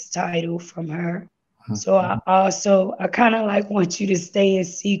mother's title from her. So I kind of like want you to stay in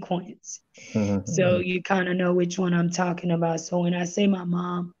sequence. So you kind of know which one I'm talking about. So when I say my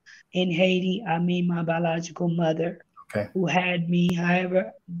mom in Haiti, I mean my biological mother. Okay. Who had me.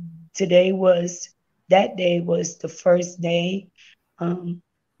 However, that day was the first day.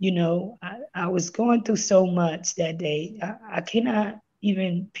 I was going through so much that day. I cannot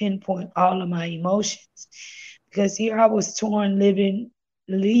even pinpoint all of my emotions because here I was torn,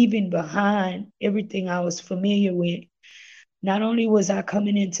 leaving behind everything I was familiar with. Not only was I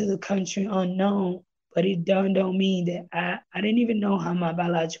coming into the country unknown, but it dawned on me that I didn't even know how my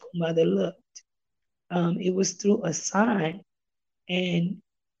biological mother looked. It was through a sign, and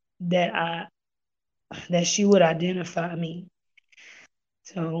that she would identify me.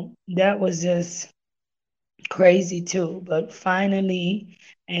 So that was just crazy too. But finally,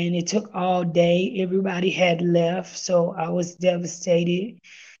 and it took all day. Everybody had left, so I was devastated.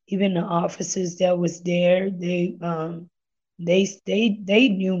 Even the officers that was there, they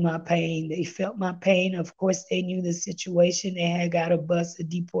knew my pain. They felt my pain. Of course, they knew the situation. They had got a bus of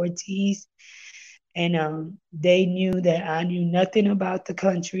deportees. And they knew that I knew nothing about the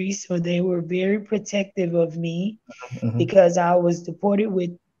country, so they were very protective of me because I was deported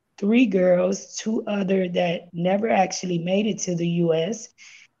with 3 girls, 2 other that never actually made it to the U.S.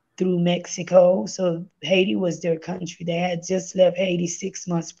 through Mexico. So Haiti was their country. They had just left Haiti 6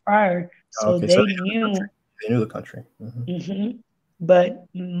 months prior, so they knew. They knew the country. But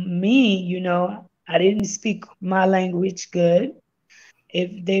me, I didn't speak my language good.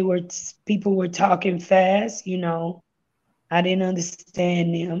 If people were talking fast, I didn't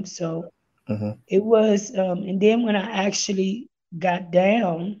understand them. So it was, and then when I actually got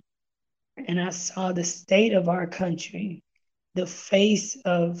down and I saw the state of our country, the face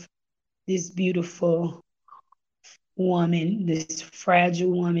of this beautiful woman, this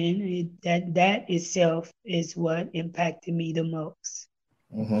fragile woman, that itself is what impacted me the most.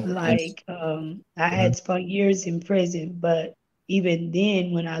 Like, I had spent years in prison, but even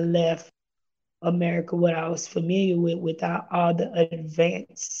then, when I left America, what I was familiar with, without all the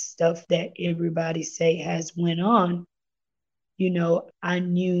advanced stuff that everybody say has went on, I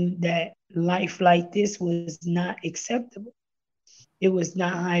knew that life like this was not acceptable. It was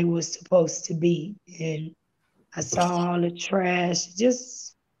not how it was supposed to be. And I saw all the trash.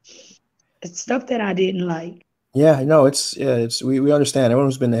 Just stuff that I didn't like. Yeah, no, we understand. Everyone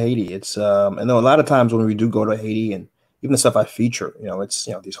who's been to Haiti, it's and though a lot of times when we do go to Haiti, and even the stuff I feature, it's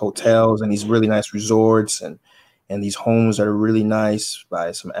these hotels and these really nice resorts and these homes that are really nice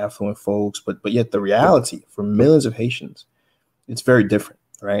by some affluent folks, but yet the reality for millions of Haitians, it's very different,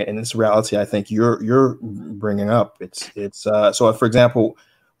 right? And this reality I think you're bringing up, it's so for example,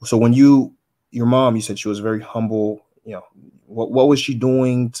 so when your mom, you said she was very humble, what was she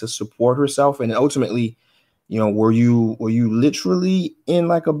doing to support herself, and ultimately, were you literally in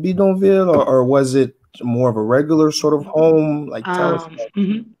like a bidonville, or was it more of a regular sort of home? Like, tell us.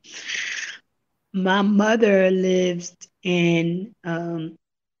 My mother lives in Boipo.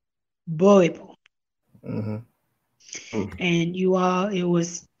 Mm-hmm. And it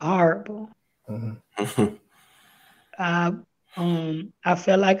was horrible. Mm-hmm. I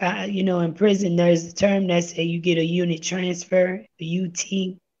felt like in prison, there's a term that say you get a unit transfer, a UT.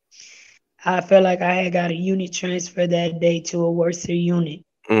 I felt like I had got a unit transfer that day to a worse unit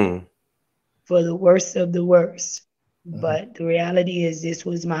for the worst of the worst. Mm-hmm. But the reality is this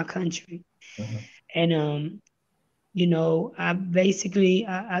was my country. Mm-hmm. And,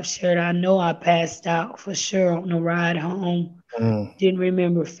 I've shared, I know I passed out for sure on the ride home. Mm-hmm. Didn't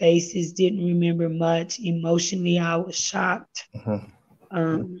remember faces, didn't remember much. Emotionally, I was shocked.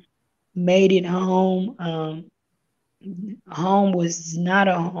 Mm-hmm. Made it home. Home was not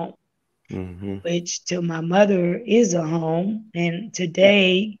a home, which to my mother is a home. And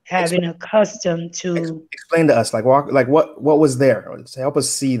today, having accustomed to explain to us, like what was there to help us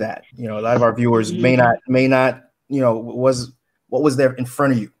see that. A lot of our viewers may not what was there in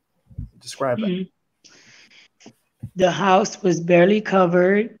front of you. Describe that. The house was barely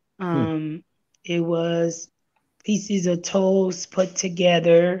covered. It was pieces of toes put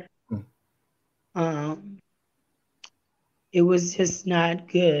together. It was just not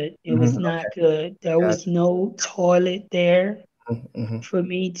good. It was not good. There was no toilet there for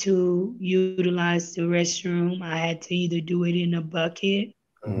me to utilize the restroom. I had to either do it in a bucket,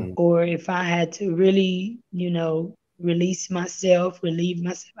 or if I had to really, relieve myself,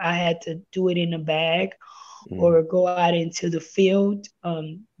 I had to do it in a bag or go out into the field.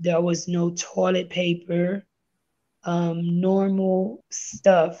 There was no toilet paper. Normal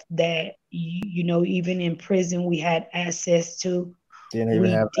stuff that even in prison we had access to. Didn't even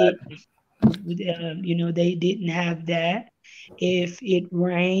have that. They didn't have that. If it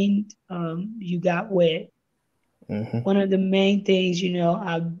rained, you got wet. One of the main things,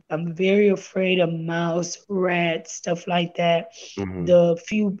 I'm very afraid of mouse, rats, stuff like that. The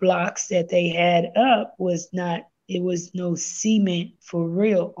few blocks that they had up was no cement for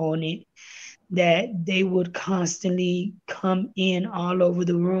real on it, that they would constantly come in all over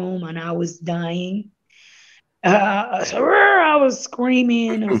the room, and I was dying. I was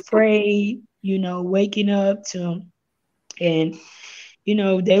screaming, afraid, waking up to, and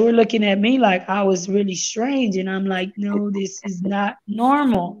they were looking at me like I was really strange, and I'm like, no, this is not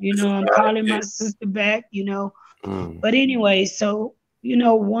normal. I'm calling my sister back, But anyway, so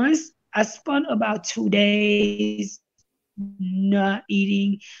once I spent about 2 days not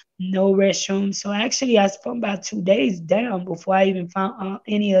eating, no restroom. So actually, I spent about 2 days down before I even found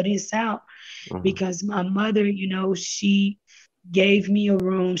any of this out, because my mother, she gave me a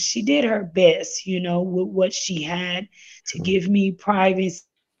room. She did her best, with what she had to give me privacy,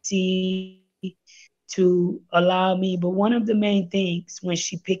 to allow me. But one of the main things when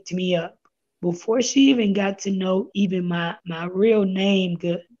she picked me up, before she even got to know even my real name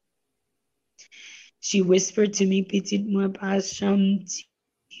good, she whispered to me, "Petit moi pas chanti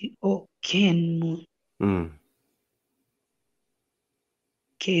aucun monde.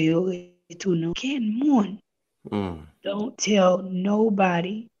 Que yo retourne aucun monde. Don't tell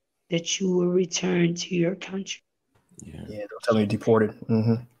nobody that you will return to your country. Yeah, don't tell me you're deported.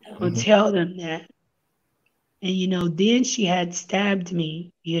 Don't tell them that." And then she had stabbed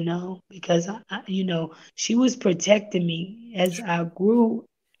me, because she was protecting me. As I grew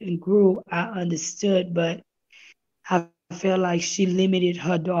and grew, I understood, but I felt like she limited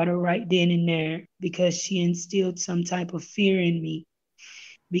her daughter right then and there, because she instilled some type of fear in me,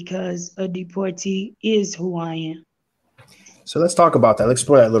 because a deportee is who I am. So let's talk about that. Let's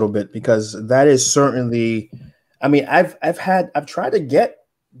explore that a little bit, because that is certainly, I mean, I've tried to get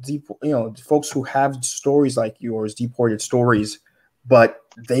folks who have stories like yours, deported stories, but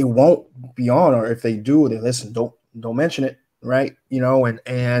they won't be on, or if they do, they listen, don't mention it, right?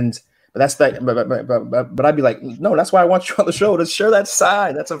 But that's that. But I'd be like, no, that's why I want you on the show, to share that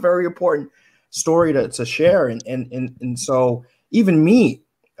side. That's a very important story to share. And so even me,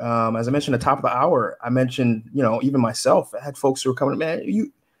 as I mentioned at the top of the hour, I mentioned, even myself, I had folks who were coming,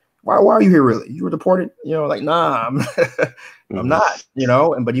 man, why are you here really? You were deported? You know, like, nah, I'm not, you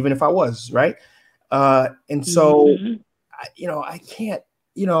know, but even if I was, right? And so, I can't,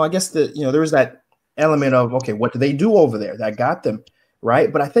 I guess there was that element of, okay, what do they do over there that got them,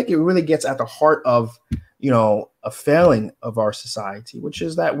 right? But I think it really gets at the heart of, a failing of our society, which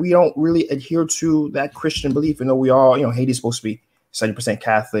is that we don't really adhere to that Christian belief. We all, Haiti's supposed to be 70%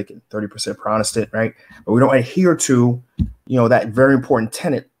 Catholic and 30% Protestant, right? But we don't adhere to, that very important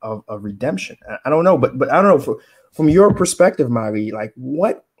tenet of redemption. I don't know, but I don't know, from your perspective, Marie, like,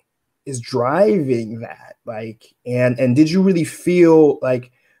 what is driving that? Like, and did you really feel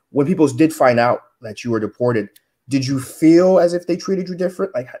like when people did find out that you were deported, did you feel as if they treated you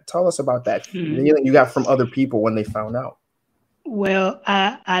different? Like, tell us about that feeling you got from other people when they found out. Well,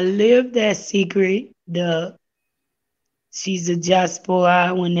 I lived that secret. She's a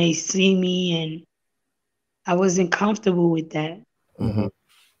diaspora when they see me, and I wasn't comfortable with that.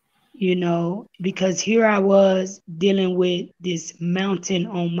 Because here I was dealing with this mountain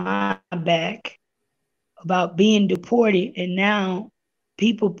on my back about being deported, and now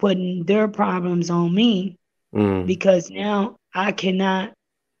people putting their problems on me because now I cannot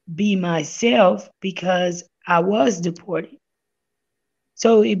be myself because I was deported.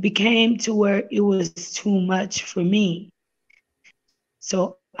 So it became to where it was too much for me.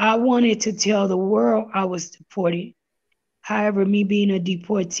 So I wanted to tell the world I was deported. However, me being a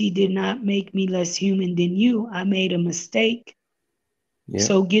deportee did not make me less human than you. I made a mistake. Yeah.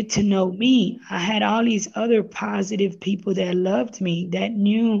 So get to know me. I had all these other positive people that loved me, that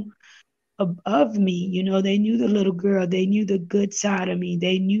knew of me. They knew the little girl. They knew the good side of me.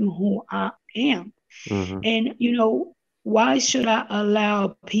 They knew who I am. And, why should I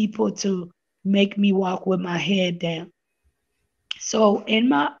allow people to make me walk with my head down? So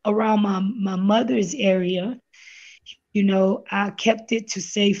around my mother's area, I kept it to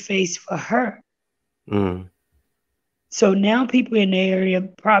save face for her. So now people in the area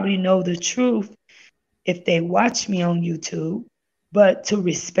probably know the truth if they watch me on YouTube, but to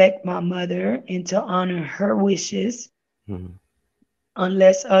respect my mother and to honor her wishes,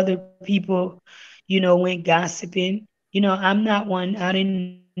 unless other people, went gossiping. I'm not one, I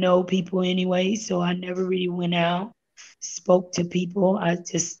didn't know people anyway, so I never really went out, spoke to people. I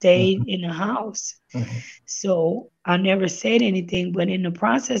just stayed in the house. So I never said anything, but in the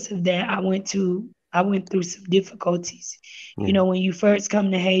process of that, I went through some difficulties. When you first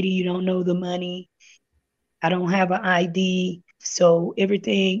come to Haiti, you don't know the money. I don't have an ID. So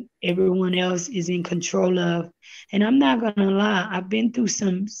everyone else is in control of. And I'm not gonna lie, I've been through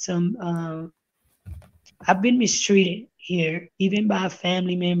I've been mistreated here, even by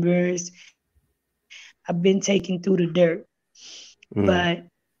family members. I've been taken through the dirt. But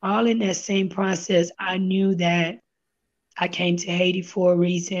all in that same process, I knew that I came to Haiti for a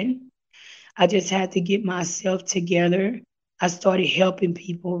reason. I just had to get myself together. I started helping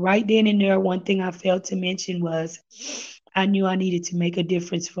people. Right then and there, one thing I failed to mention was I knew I needed to make a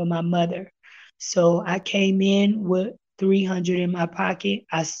difference for my mother. So I came in with $300 in my pocket.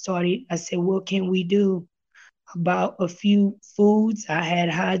 I said, what can we do? About a few foods. I had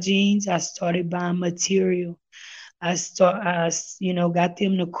hygienes. I started buying material. I got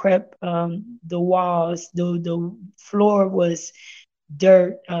them to prep the walls. The floor was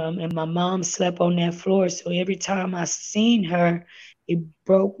dirt, and my mom slept on that floor. So every time I seen her, it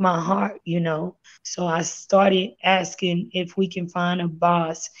broke my heart, So I started asking if we can find a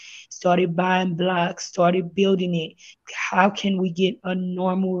boss, started buying blocks, started building it. How can we get a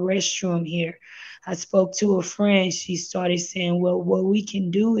normal restroom here? I spoke to a friend. She started saying, well, what we can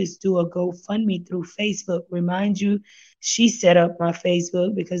do is do a GoFundMe through Facebook. Remind you, she set up my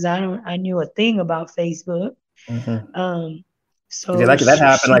Facebook because I knew a thing about Facebook. So that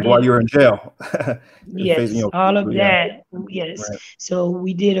happened while you were in jail. Yes, all of that. Yes. Right. So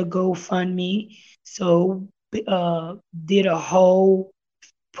we did a GoFundMe. So did a hole,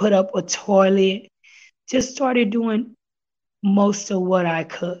 put up a toilet, just started doing most of what I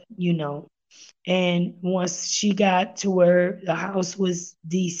could, And once she got to where the house was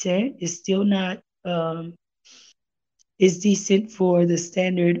decent, it's still not it's decent for the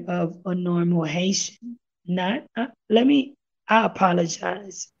standard of a normal Haitian. Not I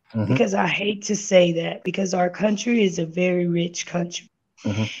apologize because I hate to say that because our country is a very rich country.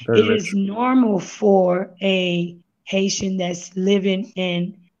 It is normal for a Haitian that's living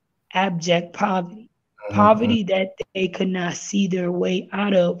in abject poverty. Poverty that they could not see their way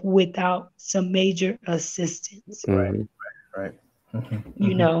out of without some major assistance. Right.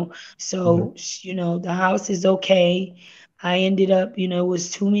 So, the house is okay. I ended up, it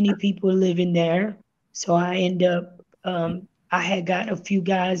was too many people living there. So I ended up I had got a few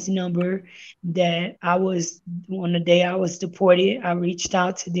guys' number that on the day I was deported, I reached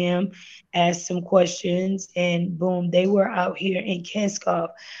out to them, asked some questions, and boom, they were out here in Kenskov.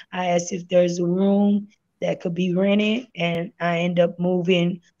 I asked if there's a room that could be rented, and I ended up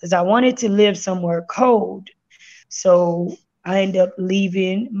moving because I wanted to live somewhere cold. So I ended up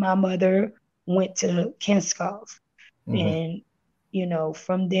leaving. My mother went to Kenskov. And,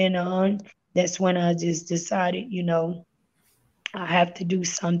 from then on, that's when I just decided, I have to do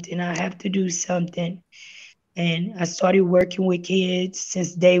something. I have to do something. And I started working with kids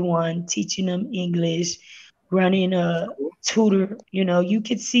since day one, teaching them English, running a tutor. You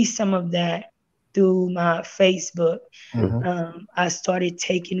could see some of that through my Facebook. I started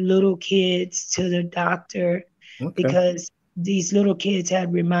taking little kids to the doctor because these little kids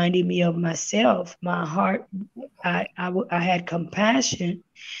had reminded me of myself. My heart, I had compassion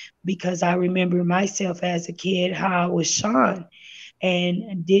because I remember myself as a kid, how I was shunned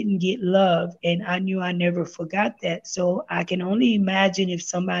and didn't get love. And I knew I never forgot that. So I can only imagine if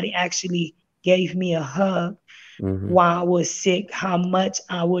somebody actually gave me a hug while I was sick, how much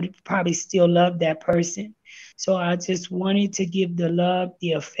I would probably still love that person. So I just wanted to give the love,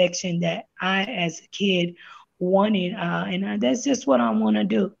 the affection that I, as a kid, wanted. That's just what I want to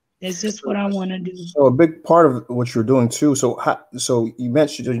do. That's just what I want to do. So a big part of what you're doing too. So you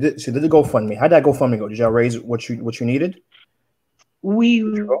mentioned you did the GoFundMe. How did that GoFundMe go? Did y'all raise what you needed? We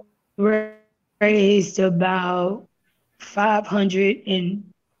raised about $515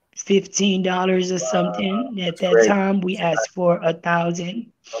 or something. At that time, we asked for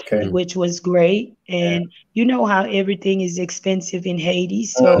 1,000, which was great. And you know how everything is expensive in Haiti,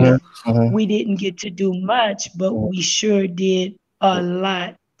 so we didn't get to do much, but we sure did a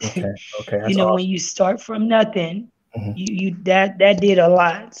lot. Okay. Awesome. When you start from nothing, you that did a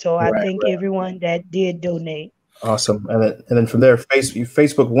lot. So I thank everyone that did donate. Awesome. And then from there,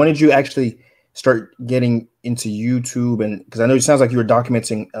 Facebook. When did you actually start getting into YouTube? And because I know it sounds like you were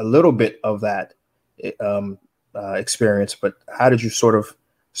documenting a little bit of that experience, but how did you sort of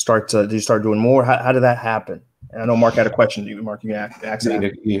did you start doing more? How did that happen? And I know Mark had a question. Mark, you can ask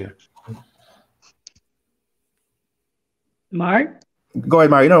that. Yeah. Mark? Go ahead,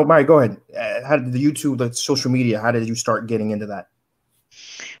 Mario. Mario, go ahead. How did the YouTube, the social media, how did you start getting into that?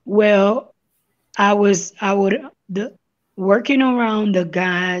 Well, I would working around the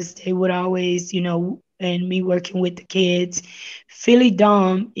guys, they would always, and me working with the kids. Philly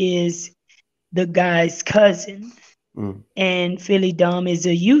Dom is the guy's cousin, and Philly Dom is a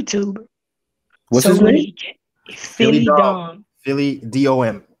YouTuber. What's his name? Philly Dom. Philly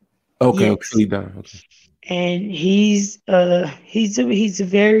DOM. Okay, yes. Philly Dom. Okay. And he's a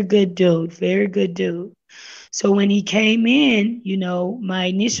very good dude, very good dude. So when he came in, my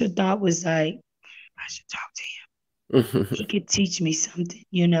initial thought was like, I should talk to him. He could teach me something,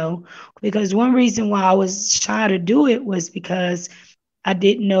 because one reason why I was trying to do it was because I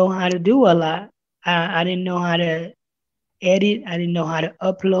didn't know how to do a lot. I didn't know how to edit. I didn't know how to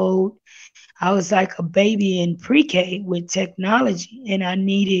upload. I was like a baby in pre-K with technology, and I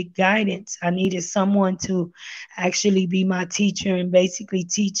needed guidance. I needed someone to actually be my teacher and basically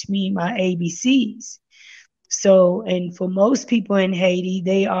teach me my ABCs. So, and for most people in Haiti,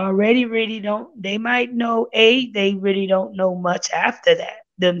 they already they might know they really don't know much after that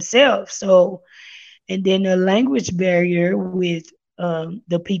themselves. So, and then a language barrier with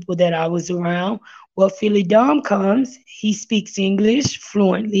the people that I was around. Well, Philly Dom comes, he speaks English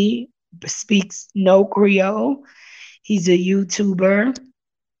fluently, speaks no Creole. He's a YouTuber.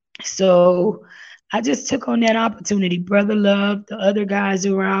 So I just took on that opportunity. Brother Love, the other guys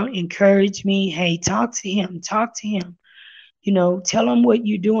around encouraged me. Hey, talk to him. Tell him what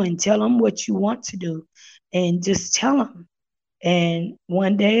you're doing. Tell him what you want to do. And just tell him. And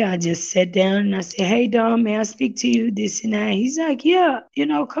one day I just sat down and I said, hey, Dom, may I speak to you? This and that. He's like, yeah,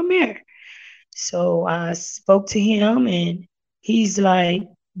 come here. So I spoke to him and he's like,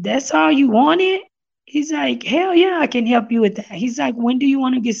 that's all you wanted? He's like, hell yeah, I can help you with that. He's like, when do you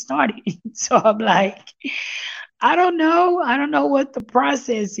want to get started? So I'm like, I don't know. I don't know what the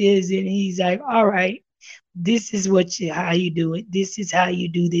process is. And he's like, all right, this is how you do it. This is how you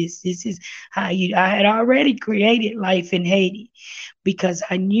do this. This is how I had already created Life in Haiti because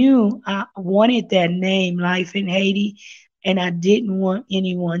I knew I wanted that name, Life in Haiti, and I didn't want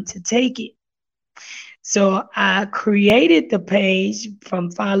anyone to take it. So I created the page from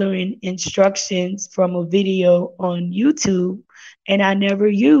following instructions from a video on YouTube, and I never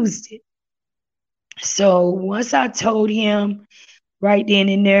used it. So once I told him right then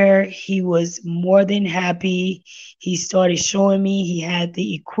and there, he was more than happy. He started showing me he had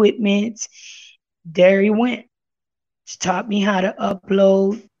the equipment. There he went. She taught me how to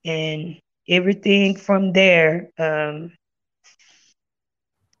upload and everything from there.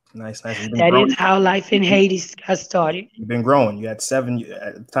 Nice. You've been That growing. is how life in Haiti got started. You've been growing. You had at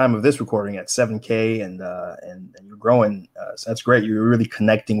the time of this recording at 7K, and you're growing. So that's great. You're really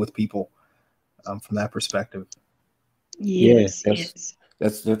connecting with people from that perspective. Yes,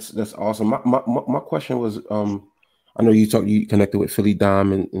 that's awesome. My question was, I know you connected with Philly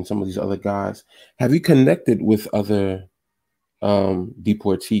Dom and some of these other guys. Have you connected with other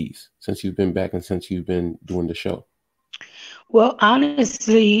deportees since you've been back and since you've been doing the show? Well,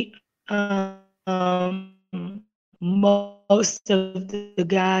 honestly, most of the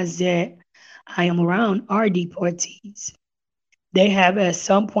guys that I am around are deportees. They have at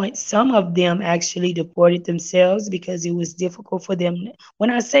some point, some of them actually deported themselves because it was difficult for them. When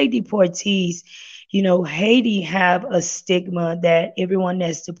I say deportees, Haiti have a stigma that everyone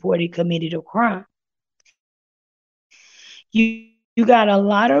that's deported committed a crime. You got a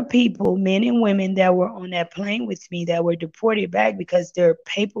lot of people, men and women, that were on that plane with me that were deported back because their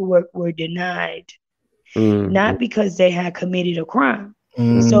paperwork were denied, not because they had committed a crime.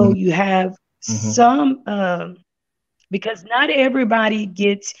 So you have some, because not everybody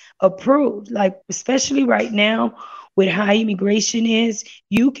gets approved. Like, especially right now with how immigration is,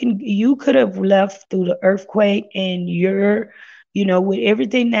 you could have left through the earthquake and with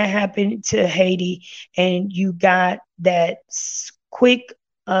everything that happened to Haiti, and you got that quick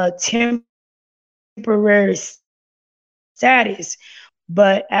temporary status.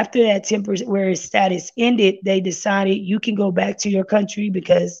 But after that temporary status ended, they decided you can go back to your country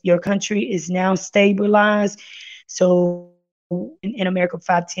because your country is now stabilized. So in America,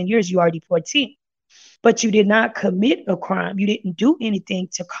 5-10 years, you are deported. But you did not commit a crime. You didn't do anything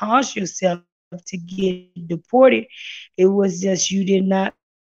to cause yourself to get deported. It was just you did not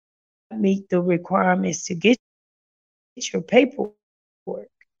meet the requirements to get your paperwork.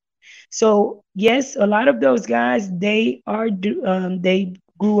 So yes, a lot of those guys, they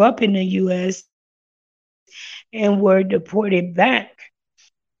grew up in the U.S. and were deported back.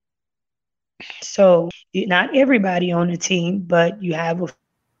 So not everybody on the team, but you have a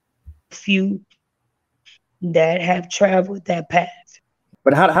few that have traveled that path.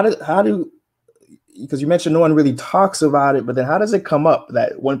 But how do because you mentioned no one really talks about it, but then how does it come up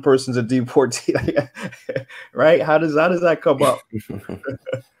that one person's a deportee? Right? How does that come up?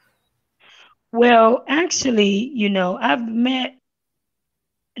 Well, actually, I've met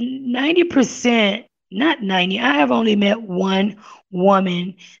 90%, not 90. I have only met one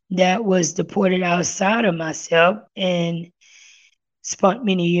woman that was deported outside of myself and spent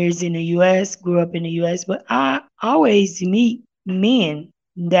many years in the U.S., grew up in the U.S., but I always meet men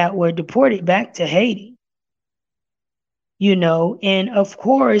that were deported back to Haiti. And of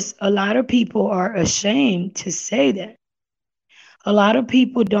course, a lot of people are ashamed to say that. A lot of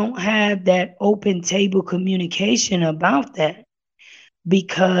people don't have that open table communication about that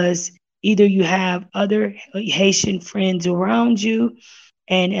because either you have other Haitian friends around you,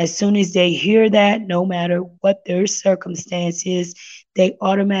 and as soon as they hear that, no matter what their circumstances, they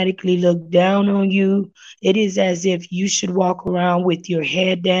automatically look down on you. It is as if you should walk around with your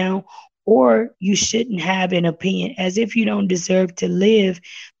head down, or you shouldn't have an opinion, as if you don't deserve to live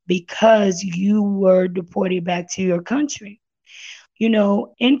because you were deported back to your country.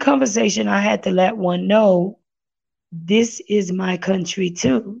 In conversation, I had to let one know, this is my country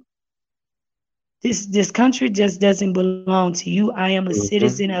too. This country just doesn't belong to you. I am a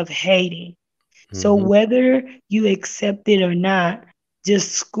citizen of Haiti. So whether you accept it or not,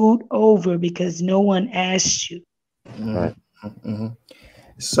 just scoot over because no one asked you. Right.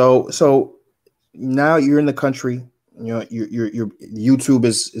 So now you're in the country. Your YouTube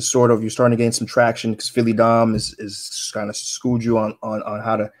is sort of, you're starting to gain some traction because Philly Dom is kind of schooled you on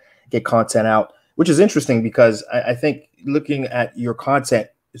how to get content out, which is interesting because I think looking at your content,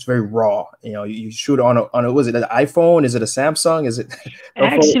 it's very raw. You shoot on a was it an iPhone? Is it a Samsung? Is it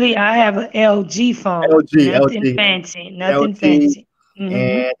actually phone? I have an LG phone. Nothing fancy.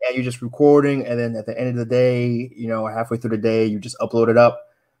 And you're just recording, and then at the end of the day, halfway through the day, you just upload it up.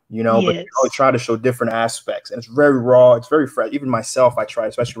 Yes. But you always try to show different aspects, and it's very raw. It's very fresh. Even myself, I try,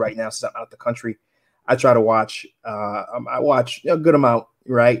 especially right now since I'm out of the country, I try to watch. I watch a good amount,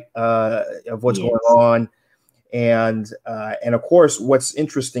 right, of what's going on, and of course, what's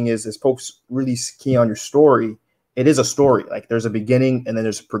interesting is folks really key on your story. It is a story. Like, there's a beginning, and then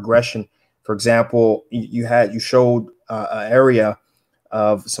there's a progression. For example, you showed an area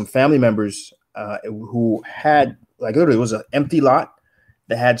of some family members who had, like, literally, it was an empty lot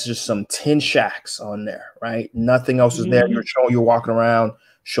that had just some tin shacks on there, right? Nothing else was there. You're walking around,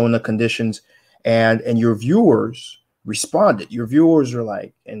 showing the conditions, and your viewers responded. Your viewers are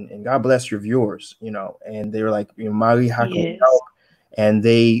like, and God bless your viewers, you know, and they were like, you know, Mari, how can we help? And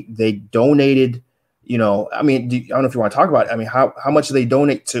they donated, you know, I mean, I don't know if you want to talk about it. I mean, how much do they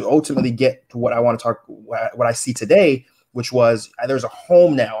donate to ultimately get to what I want to talk, what I see today, which was there's a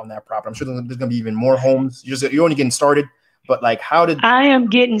home now on that property. I'm sure there's going to be even more homes. You're only getting started, but like, how did I am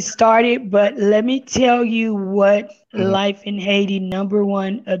getting started? But let me tell you what Life in Haiti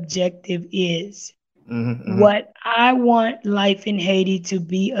 #1 objective is. What I want Life in Haiti to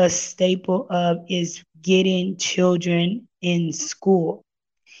be a staple of is getting children in school,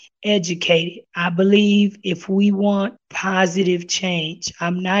 educated. I believe if we want positive change,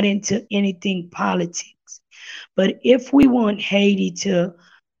 I'm not into anything politics, but if we want Haiti to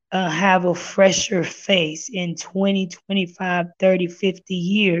have a fresher face in 20, 25, 30, 50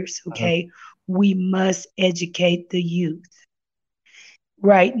 years, okay, we must educate the youth.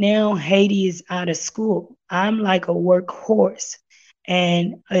 Right now, Haiti is out of school. I'm like a workhorse,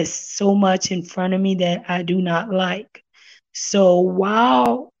 and it's so much in front of me that I do not like. So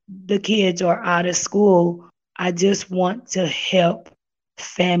while the kids are out of school, I just want to help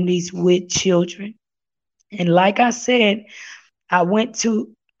families with children. And like I said, I'm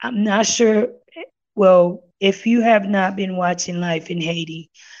not sure, well, if you have not been watching Life in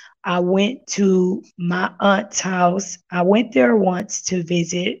Haiti, I went to my aunt's house. I went there once to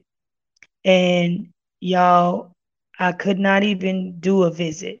visit, and y'all, I could not even do a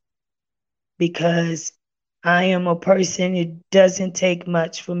visit because I am a person, it doesn't take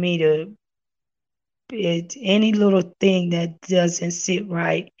much for me to, any little thing that doesn't sit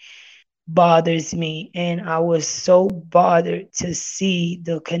right bothers me. And I was so bothered to see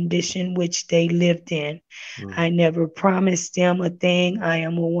the condition which they lived in. I never promised them a thing. I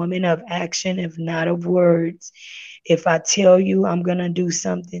am a woman of action, if not of words. If I tell you I'm going to do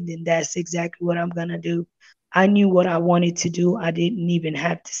something, then that's exactly what I'm going to do. I knew what I wanted to do. I didn't even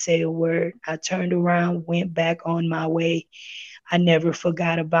have to say a word. I turned around, went back on my way. I never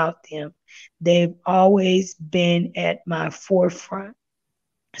forgot about them. They've always been at my forefront.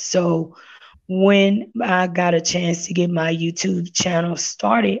 So when I got a chance to get my YouTube channel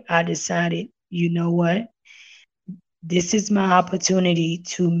started, I decided, you know what? This is my opportunity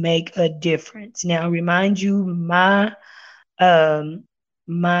to make a difference. Now, remind you, my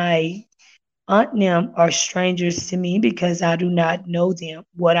aunt and them are strangers to me because I do not know them.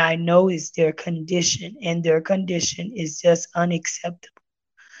 What I know is their condition, and their condition is just unacceptable.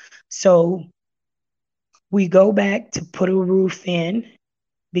 So we go back to put a roof in,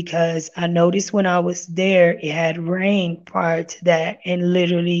 because I noticed when I was there, it had rained prior to that. And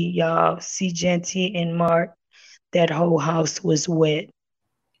literally, y'all, see Genty and Mark, that whole house was wet.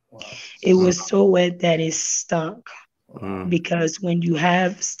 Wow. It was so wet that it stunk. Because when you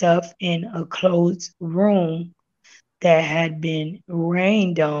have stuff in a closed room that had been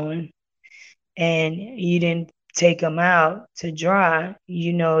rained on and you didn't take them out to dry,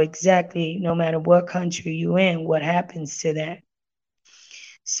 you know exactly, no matter what country you're in, what happens to that.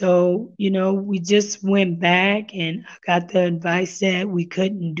 So, you know, we just went back, and I got the advice that we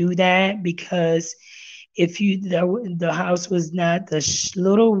couldn't do that because if the house was not, the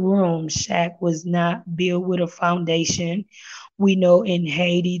little room shack was not built with a foundation. We know in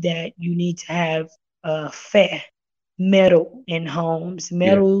Haiti that you need to have metal in homes.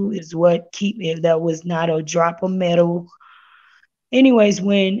 Metal is what keep it. That was not a drop of metal. Anyways,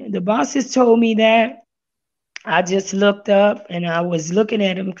 when the bosses told me that, I just looked up, and I was looking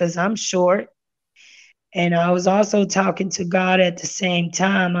at him because I'm short. And I was also talking to God at the same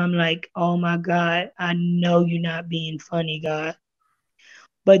time. I'm like, oh my God, I know you're not being funny, God.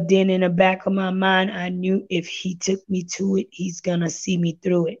 But then in the back of my mind, I knew if he took me to it, he's going to see me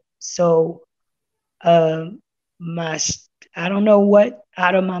through it. So I don't know what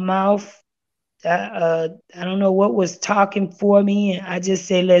out of my mouth, I don't know what was talking for me. And I just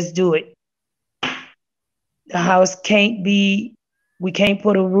said, let's do it. The house we can't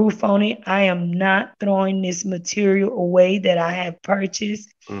put a roof on it. I am not throwing this material away that I have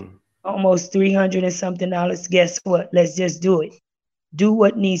purchased. Almost $300 and something. Guess what? Let's just do it. Do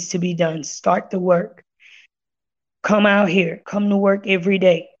what needs to be done. Start the work. Come out here. Come to work every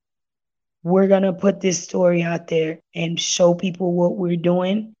day. We're going to put this story out there and show people what we're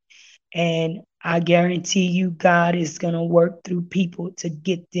doing. And I guarantee you, God is going to work through people to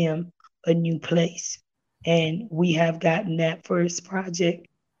get them a new place. And we have gotten that first project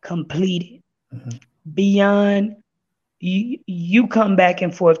completed. Beyond, you come back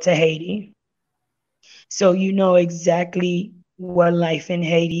and forth to Haiti, so you know exactly what Life in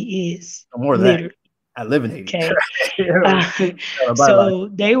Haiti is. More than that. I live in Haiti. Okay. Bye-bye. So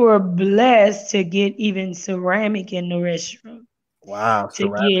they were blessed to get even ceramic in the restroom, Wow, to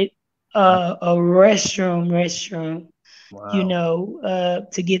ceramic. get a restroom, you Wow. know,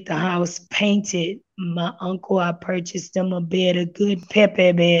 to get the house painted. My uncle, I purchased them a bed, a good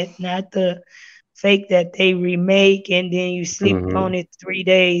Pepe bed, not the fake that they remake and then you sleep on it 3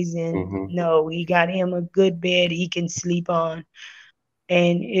 days. And no, he got him a good bed he can sleep on.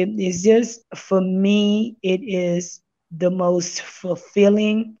 And it is just, for me, it is the most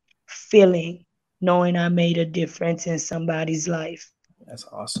fulfilling feeling knowing I made a difference in somebody's life. That's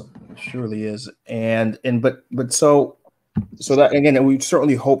awesome. It surely is. But so that, again, we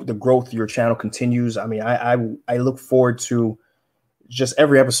certainly hope the growth of your channel continues. I mean, I look forward to just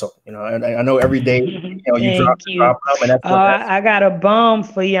every episode, you know, and I know every day, you know, you Thank you. drop them, and that's what I got a bomb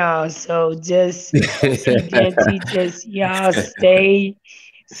for y'all. So just just y'all stay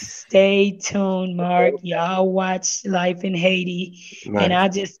tuned, Mark. Y'all watch Life in Haiti. Nice. And I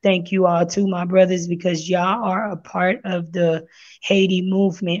just thank you all too, my brothers, because y'all are a part of the Haiti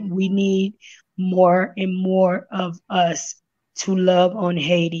movement. We need more and more of us to love on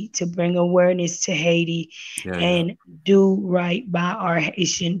Haiti, to bring awareness to Haiti, and do right by our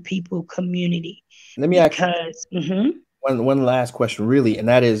Haitian people community. Let me ask one last question, really, and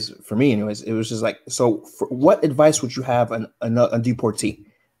that is, for me, anyways, it was just like, so what advice would you have on a deportee,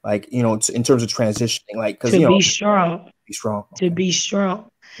 like, you know, in terms of transitioning, like, because, you know, be strong, to be strong.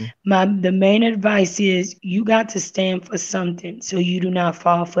 The main advice is you got to stand for something so you do not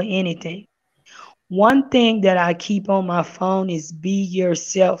fall for anything. One thing that I keep on my phone is be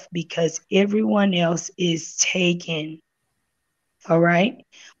yourself, because everyone else is taken. All right?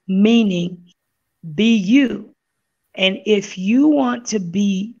 Meaning, be you. And if you are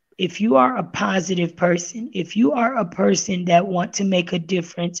a positive person, if you are a person that want to make a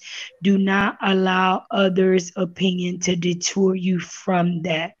difference, do not allow others' opinion to detour you from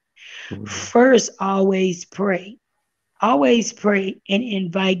that. First, always pray. Always pray and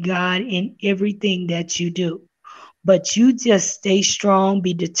invite God in everything that you do. But you just stay strong,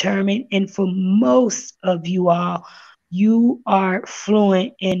 be determined. And for most of you all, you are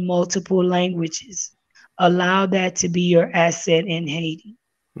fluent in multiple languages. Allow that to be your asset in Haiti,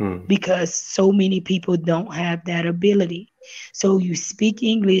 because so many people don't have that ability. So you speak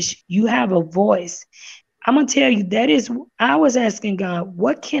English, you have a voice. I'm going to tell you, I was asking God,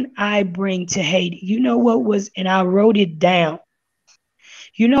 what can I bring to Haiti? You know what was, and I wrote it down.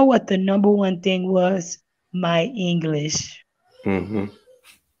 You know what the number one thing was? My English.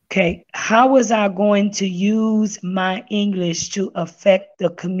 Okay. How was I going to use my English to affect the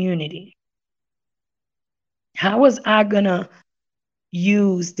community? How was I going to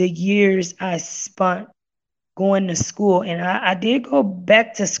use the years I spent going to school? And I did go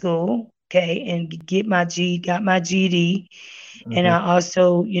back to school, okay, and got my GD. And I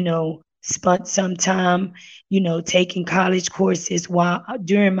also, you know, spent some time, you know, taking college courses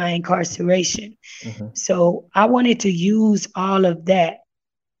during my incarceration. So I wanted to use all of that.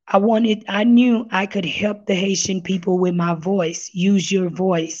 I knew I could help the Haitian people with my voice. Use your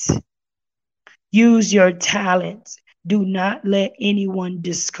voice. Use your talents. Do not let anyone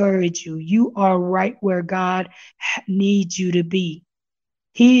discourage you. You are right where God needs you to be.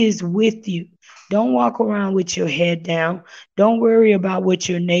 He is with you. Don't walk around with your head down. Don't worry about what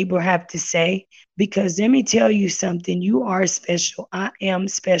your neighbor have to say, because let me tell you something. You are special. I am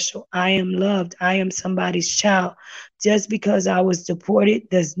special. I am loved. I am somebody's child. Just because I was deported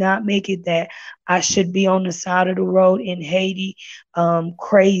does not make it that I should be on the side of the road in Haiti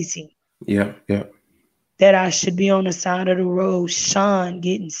crazy. Yeah. That I should be on the side of the road,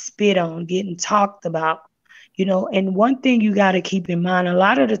 getting spit on, getting talked about. You know, and one thing you got to keep in mind, a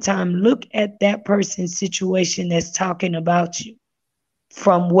lot of the time, look at that person's situation that's talking about you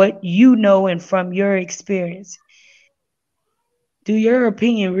from what you know and from your experience. Do your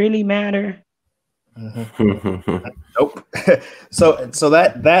opinion really matter? Nope. So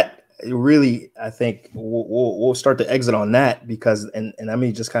that really, I think we'll start to exit on that, because and let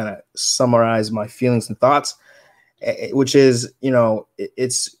me just kind of summarize my feelings and thoughts, which is, you know,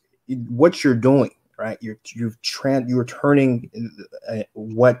 it's what you're doing. Right, you're turning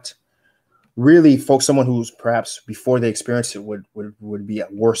what really, folks, someone who's perhaps before they experience it would be a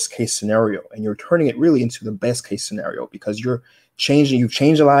worst case scenario, and you're turning it really into the best case scenario, because you've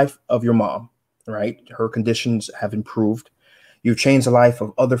changed the life of your mom. Right, her conditions have improved. You've changed the life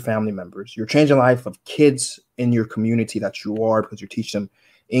of other family members. You're changing the life of kids in your community that you are, because you're teaching them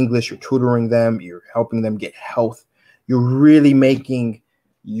English, you're tutoring them, you're helping them get health. You're really making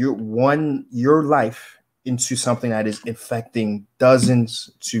your life into something that is affecting dozens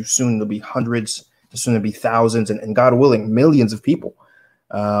to soon to be hundreds, There's going to be thousands and God willing, millions of people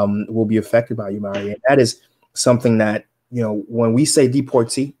will be affected by you, Mari. And that is something that, you know, when we say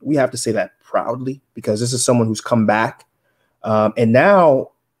deportee, we have to say that proudly, because this is someone who's come back. And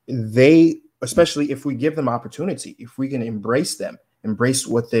now they, especially if we give them opportunity, if we can embrace them, embrace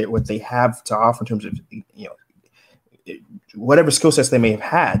what they have to offer in terms of, you know, whatever skill sets they may have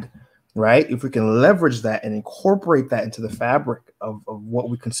had, right? If we can leverage that and incorporate that into the fabric of what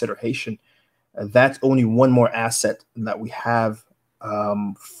we consider Haitian, that's only one more asset that we have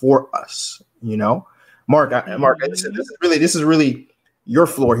for us, you know. Mark, this is really your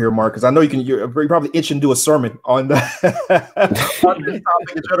floor here, Mark, because I know you're probably itching to do a sermon on that on this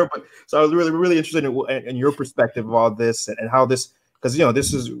topic in general. But so I was really interested in your perspective of all this and how this, because, you know,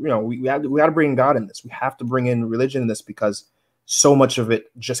 this is, you know, we got to bring God in this. We have to bring in religion in this, because so much of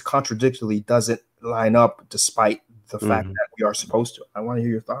it just contradictorily doesn't line up, despite the fact that we are supposed to. I want to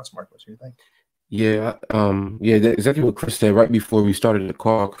hear your thoughts, Mark. What do you think? Yeah, exactly what Chris said right before we started the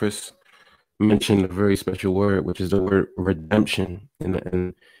call. Chris mentioned a very special word, which is the word redemption.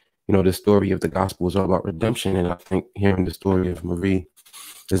 And you know, the story of the gospel is all about redemption. And I think hearing the story of Marie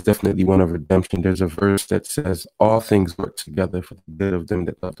is definitely one of redemption. There's a verse that says, all things work together for the good of them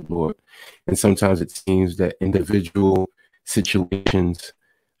that love the Lord. And sometimes it seems that individual situations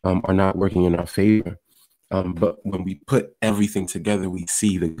are not working in our favor. But when we put everything together, we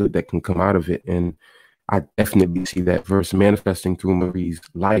see the good that can come out of it. And I definitely see that verse manifesting through Marie's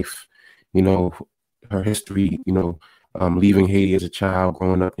life, you know, her history, you know, leaving Haiti as a child,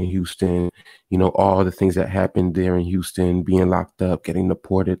 growing up in Houston, you know, all the things that happened there in Houston, being locked up, getting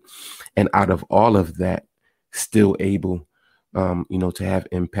deported. And out of all of that, still able, you know, to have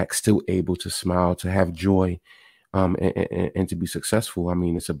impact, still able to smile, to have joy, and to be successful. I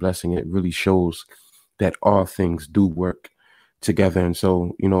mean, it's a blessing. It really shows that all things do work together. And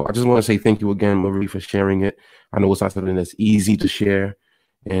so, you know, I just want to say thank you again, Marie, for sharing it. I know it's not something that's easy to share.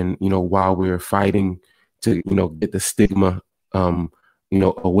 And, you know, while we're fighting to, you know, get the stigma, you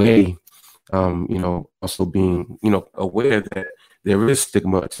know, away, you know, also being, you know, aware that there is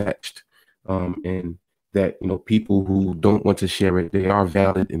stigma attached, and that, you know, people who don't want to share it, they are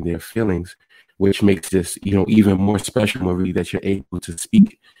valid in their feelings, which makes this, you know, even more special, Marie, that you're able to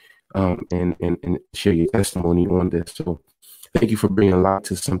speak and share your testimony on this. So thank you for bringing light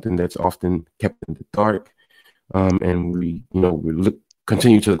to something that's often kept in the dark. And we, you know,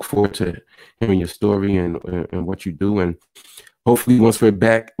 continue to look forward to hearing your story and what you do. And hopefully once we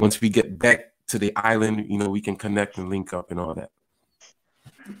get back to the island, you know, we can connect and link up and all that.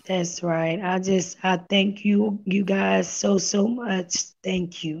 That's right. I thank you guys so much.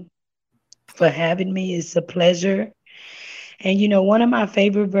 Thank you for having me. It's a pleasure. And, you know, one of my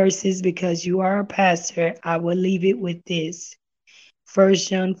favorite verses, because you are a pastor, I will leave it with this. 1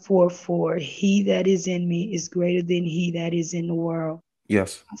 John 4:4, he that is in me is greater than he that is in the world.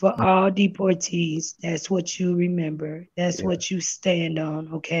 Yes. For all deportees, that's what you remember. That's what you stand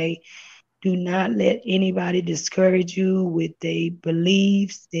on, okay? Do not let anybody discourage you with their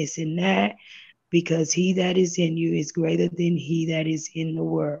beliefs, this and that, because he that is in you is greater than he that is in the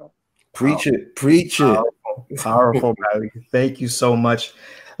world. Preach it. Powerful, Mary. Thank you so much.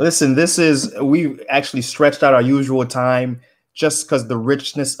 Listen, we actually stretched out our usual time just because the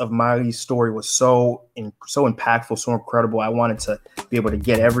richness of Mari's story was so impactful, so incredible. I wanted to be able to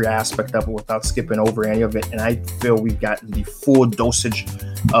get every aspect of it without skipping over any of it. And I feel we've gotten the full dosage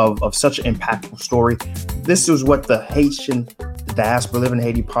of such an impactful story. This is what the Haitian Diaspora Live in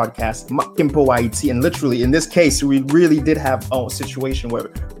Haiti podcast, and literally in this case, we really did have a situation where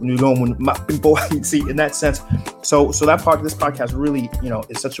in that sense. So this podcast really, you know,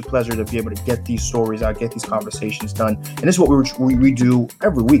 is such a pleasure to be able to get these stories out, get these conversations done. And this is what we do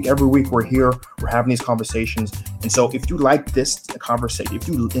every week. Every week we're here, we're having these conversations. And so if you like this conversation, if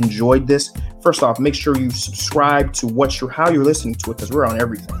you enjoyed this, first off, make sure you subscribe to how you're listening to it, because we're on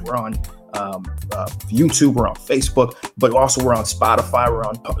everything. We're on YouTube, we're on Facebook, but also we're on Spotify, we're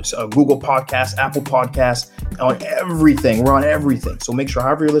on Google Podcasts, Apple Podcasts, on everything. We're on everything. So make sure,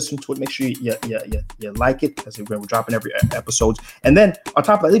 however you're listening to it, make sure you like it, because we're dropping every episode. And then on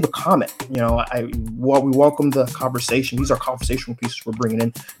top of that, leave a comment. You know, we welcome the conversation. These are conversational pieces we're bringing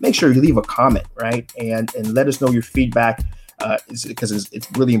in. Make sure you leave a comment, right? And let us know your feedback. Because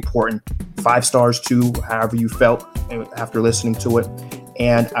it's really important. 5 stars too, however you felt after listening to it.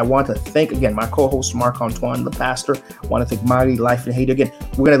 And I want to thank again my co-host Marc Antoine, the pastor. I want to thank Mari, Life in Haiti. Again,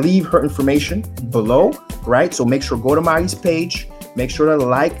 we're going to leave her information below, right? So make sure go to Mari's page. Make sure to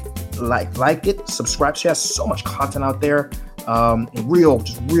like it, subscribe. She has so much content out there, real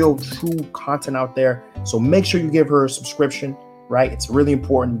true content out there. So make sure you give her a subscription, right? It's really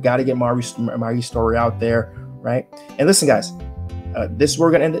important. Got to get Marie's story out there, right? And listen, guys, this is where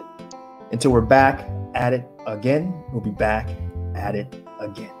we're going to end it. Until we're back at it again, we'll be back at it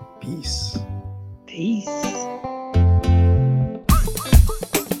again. Peace. Peace.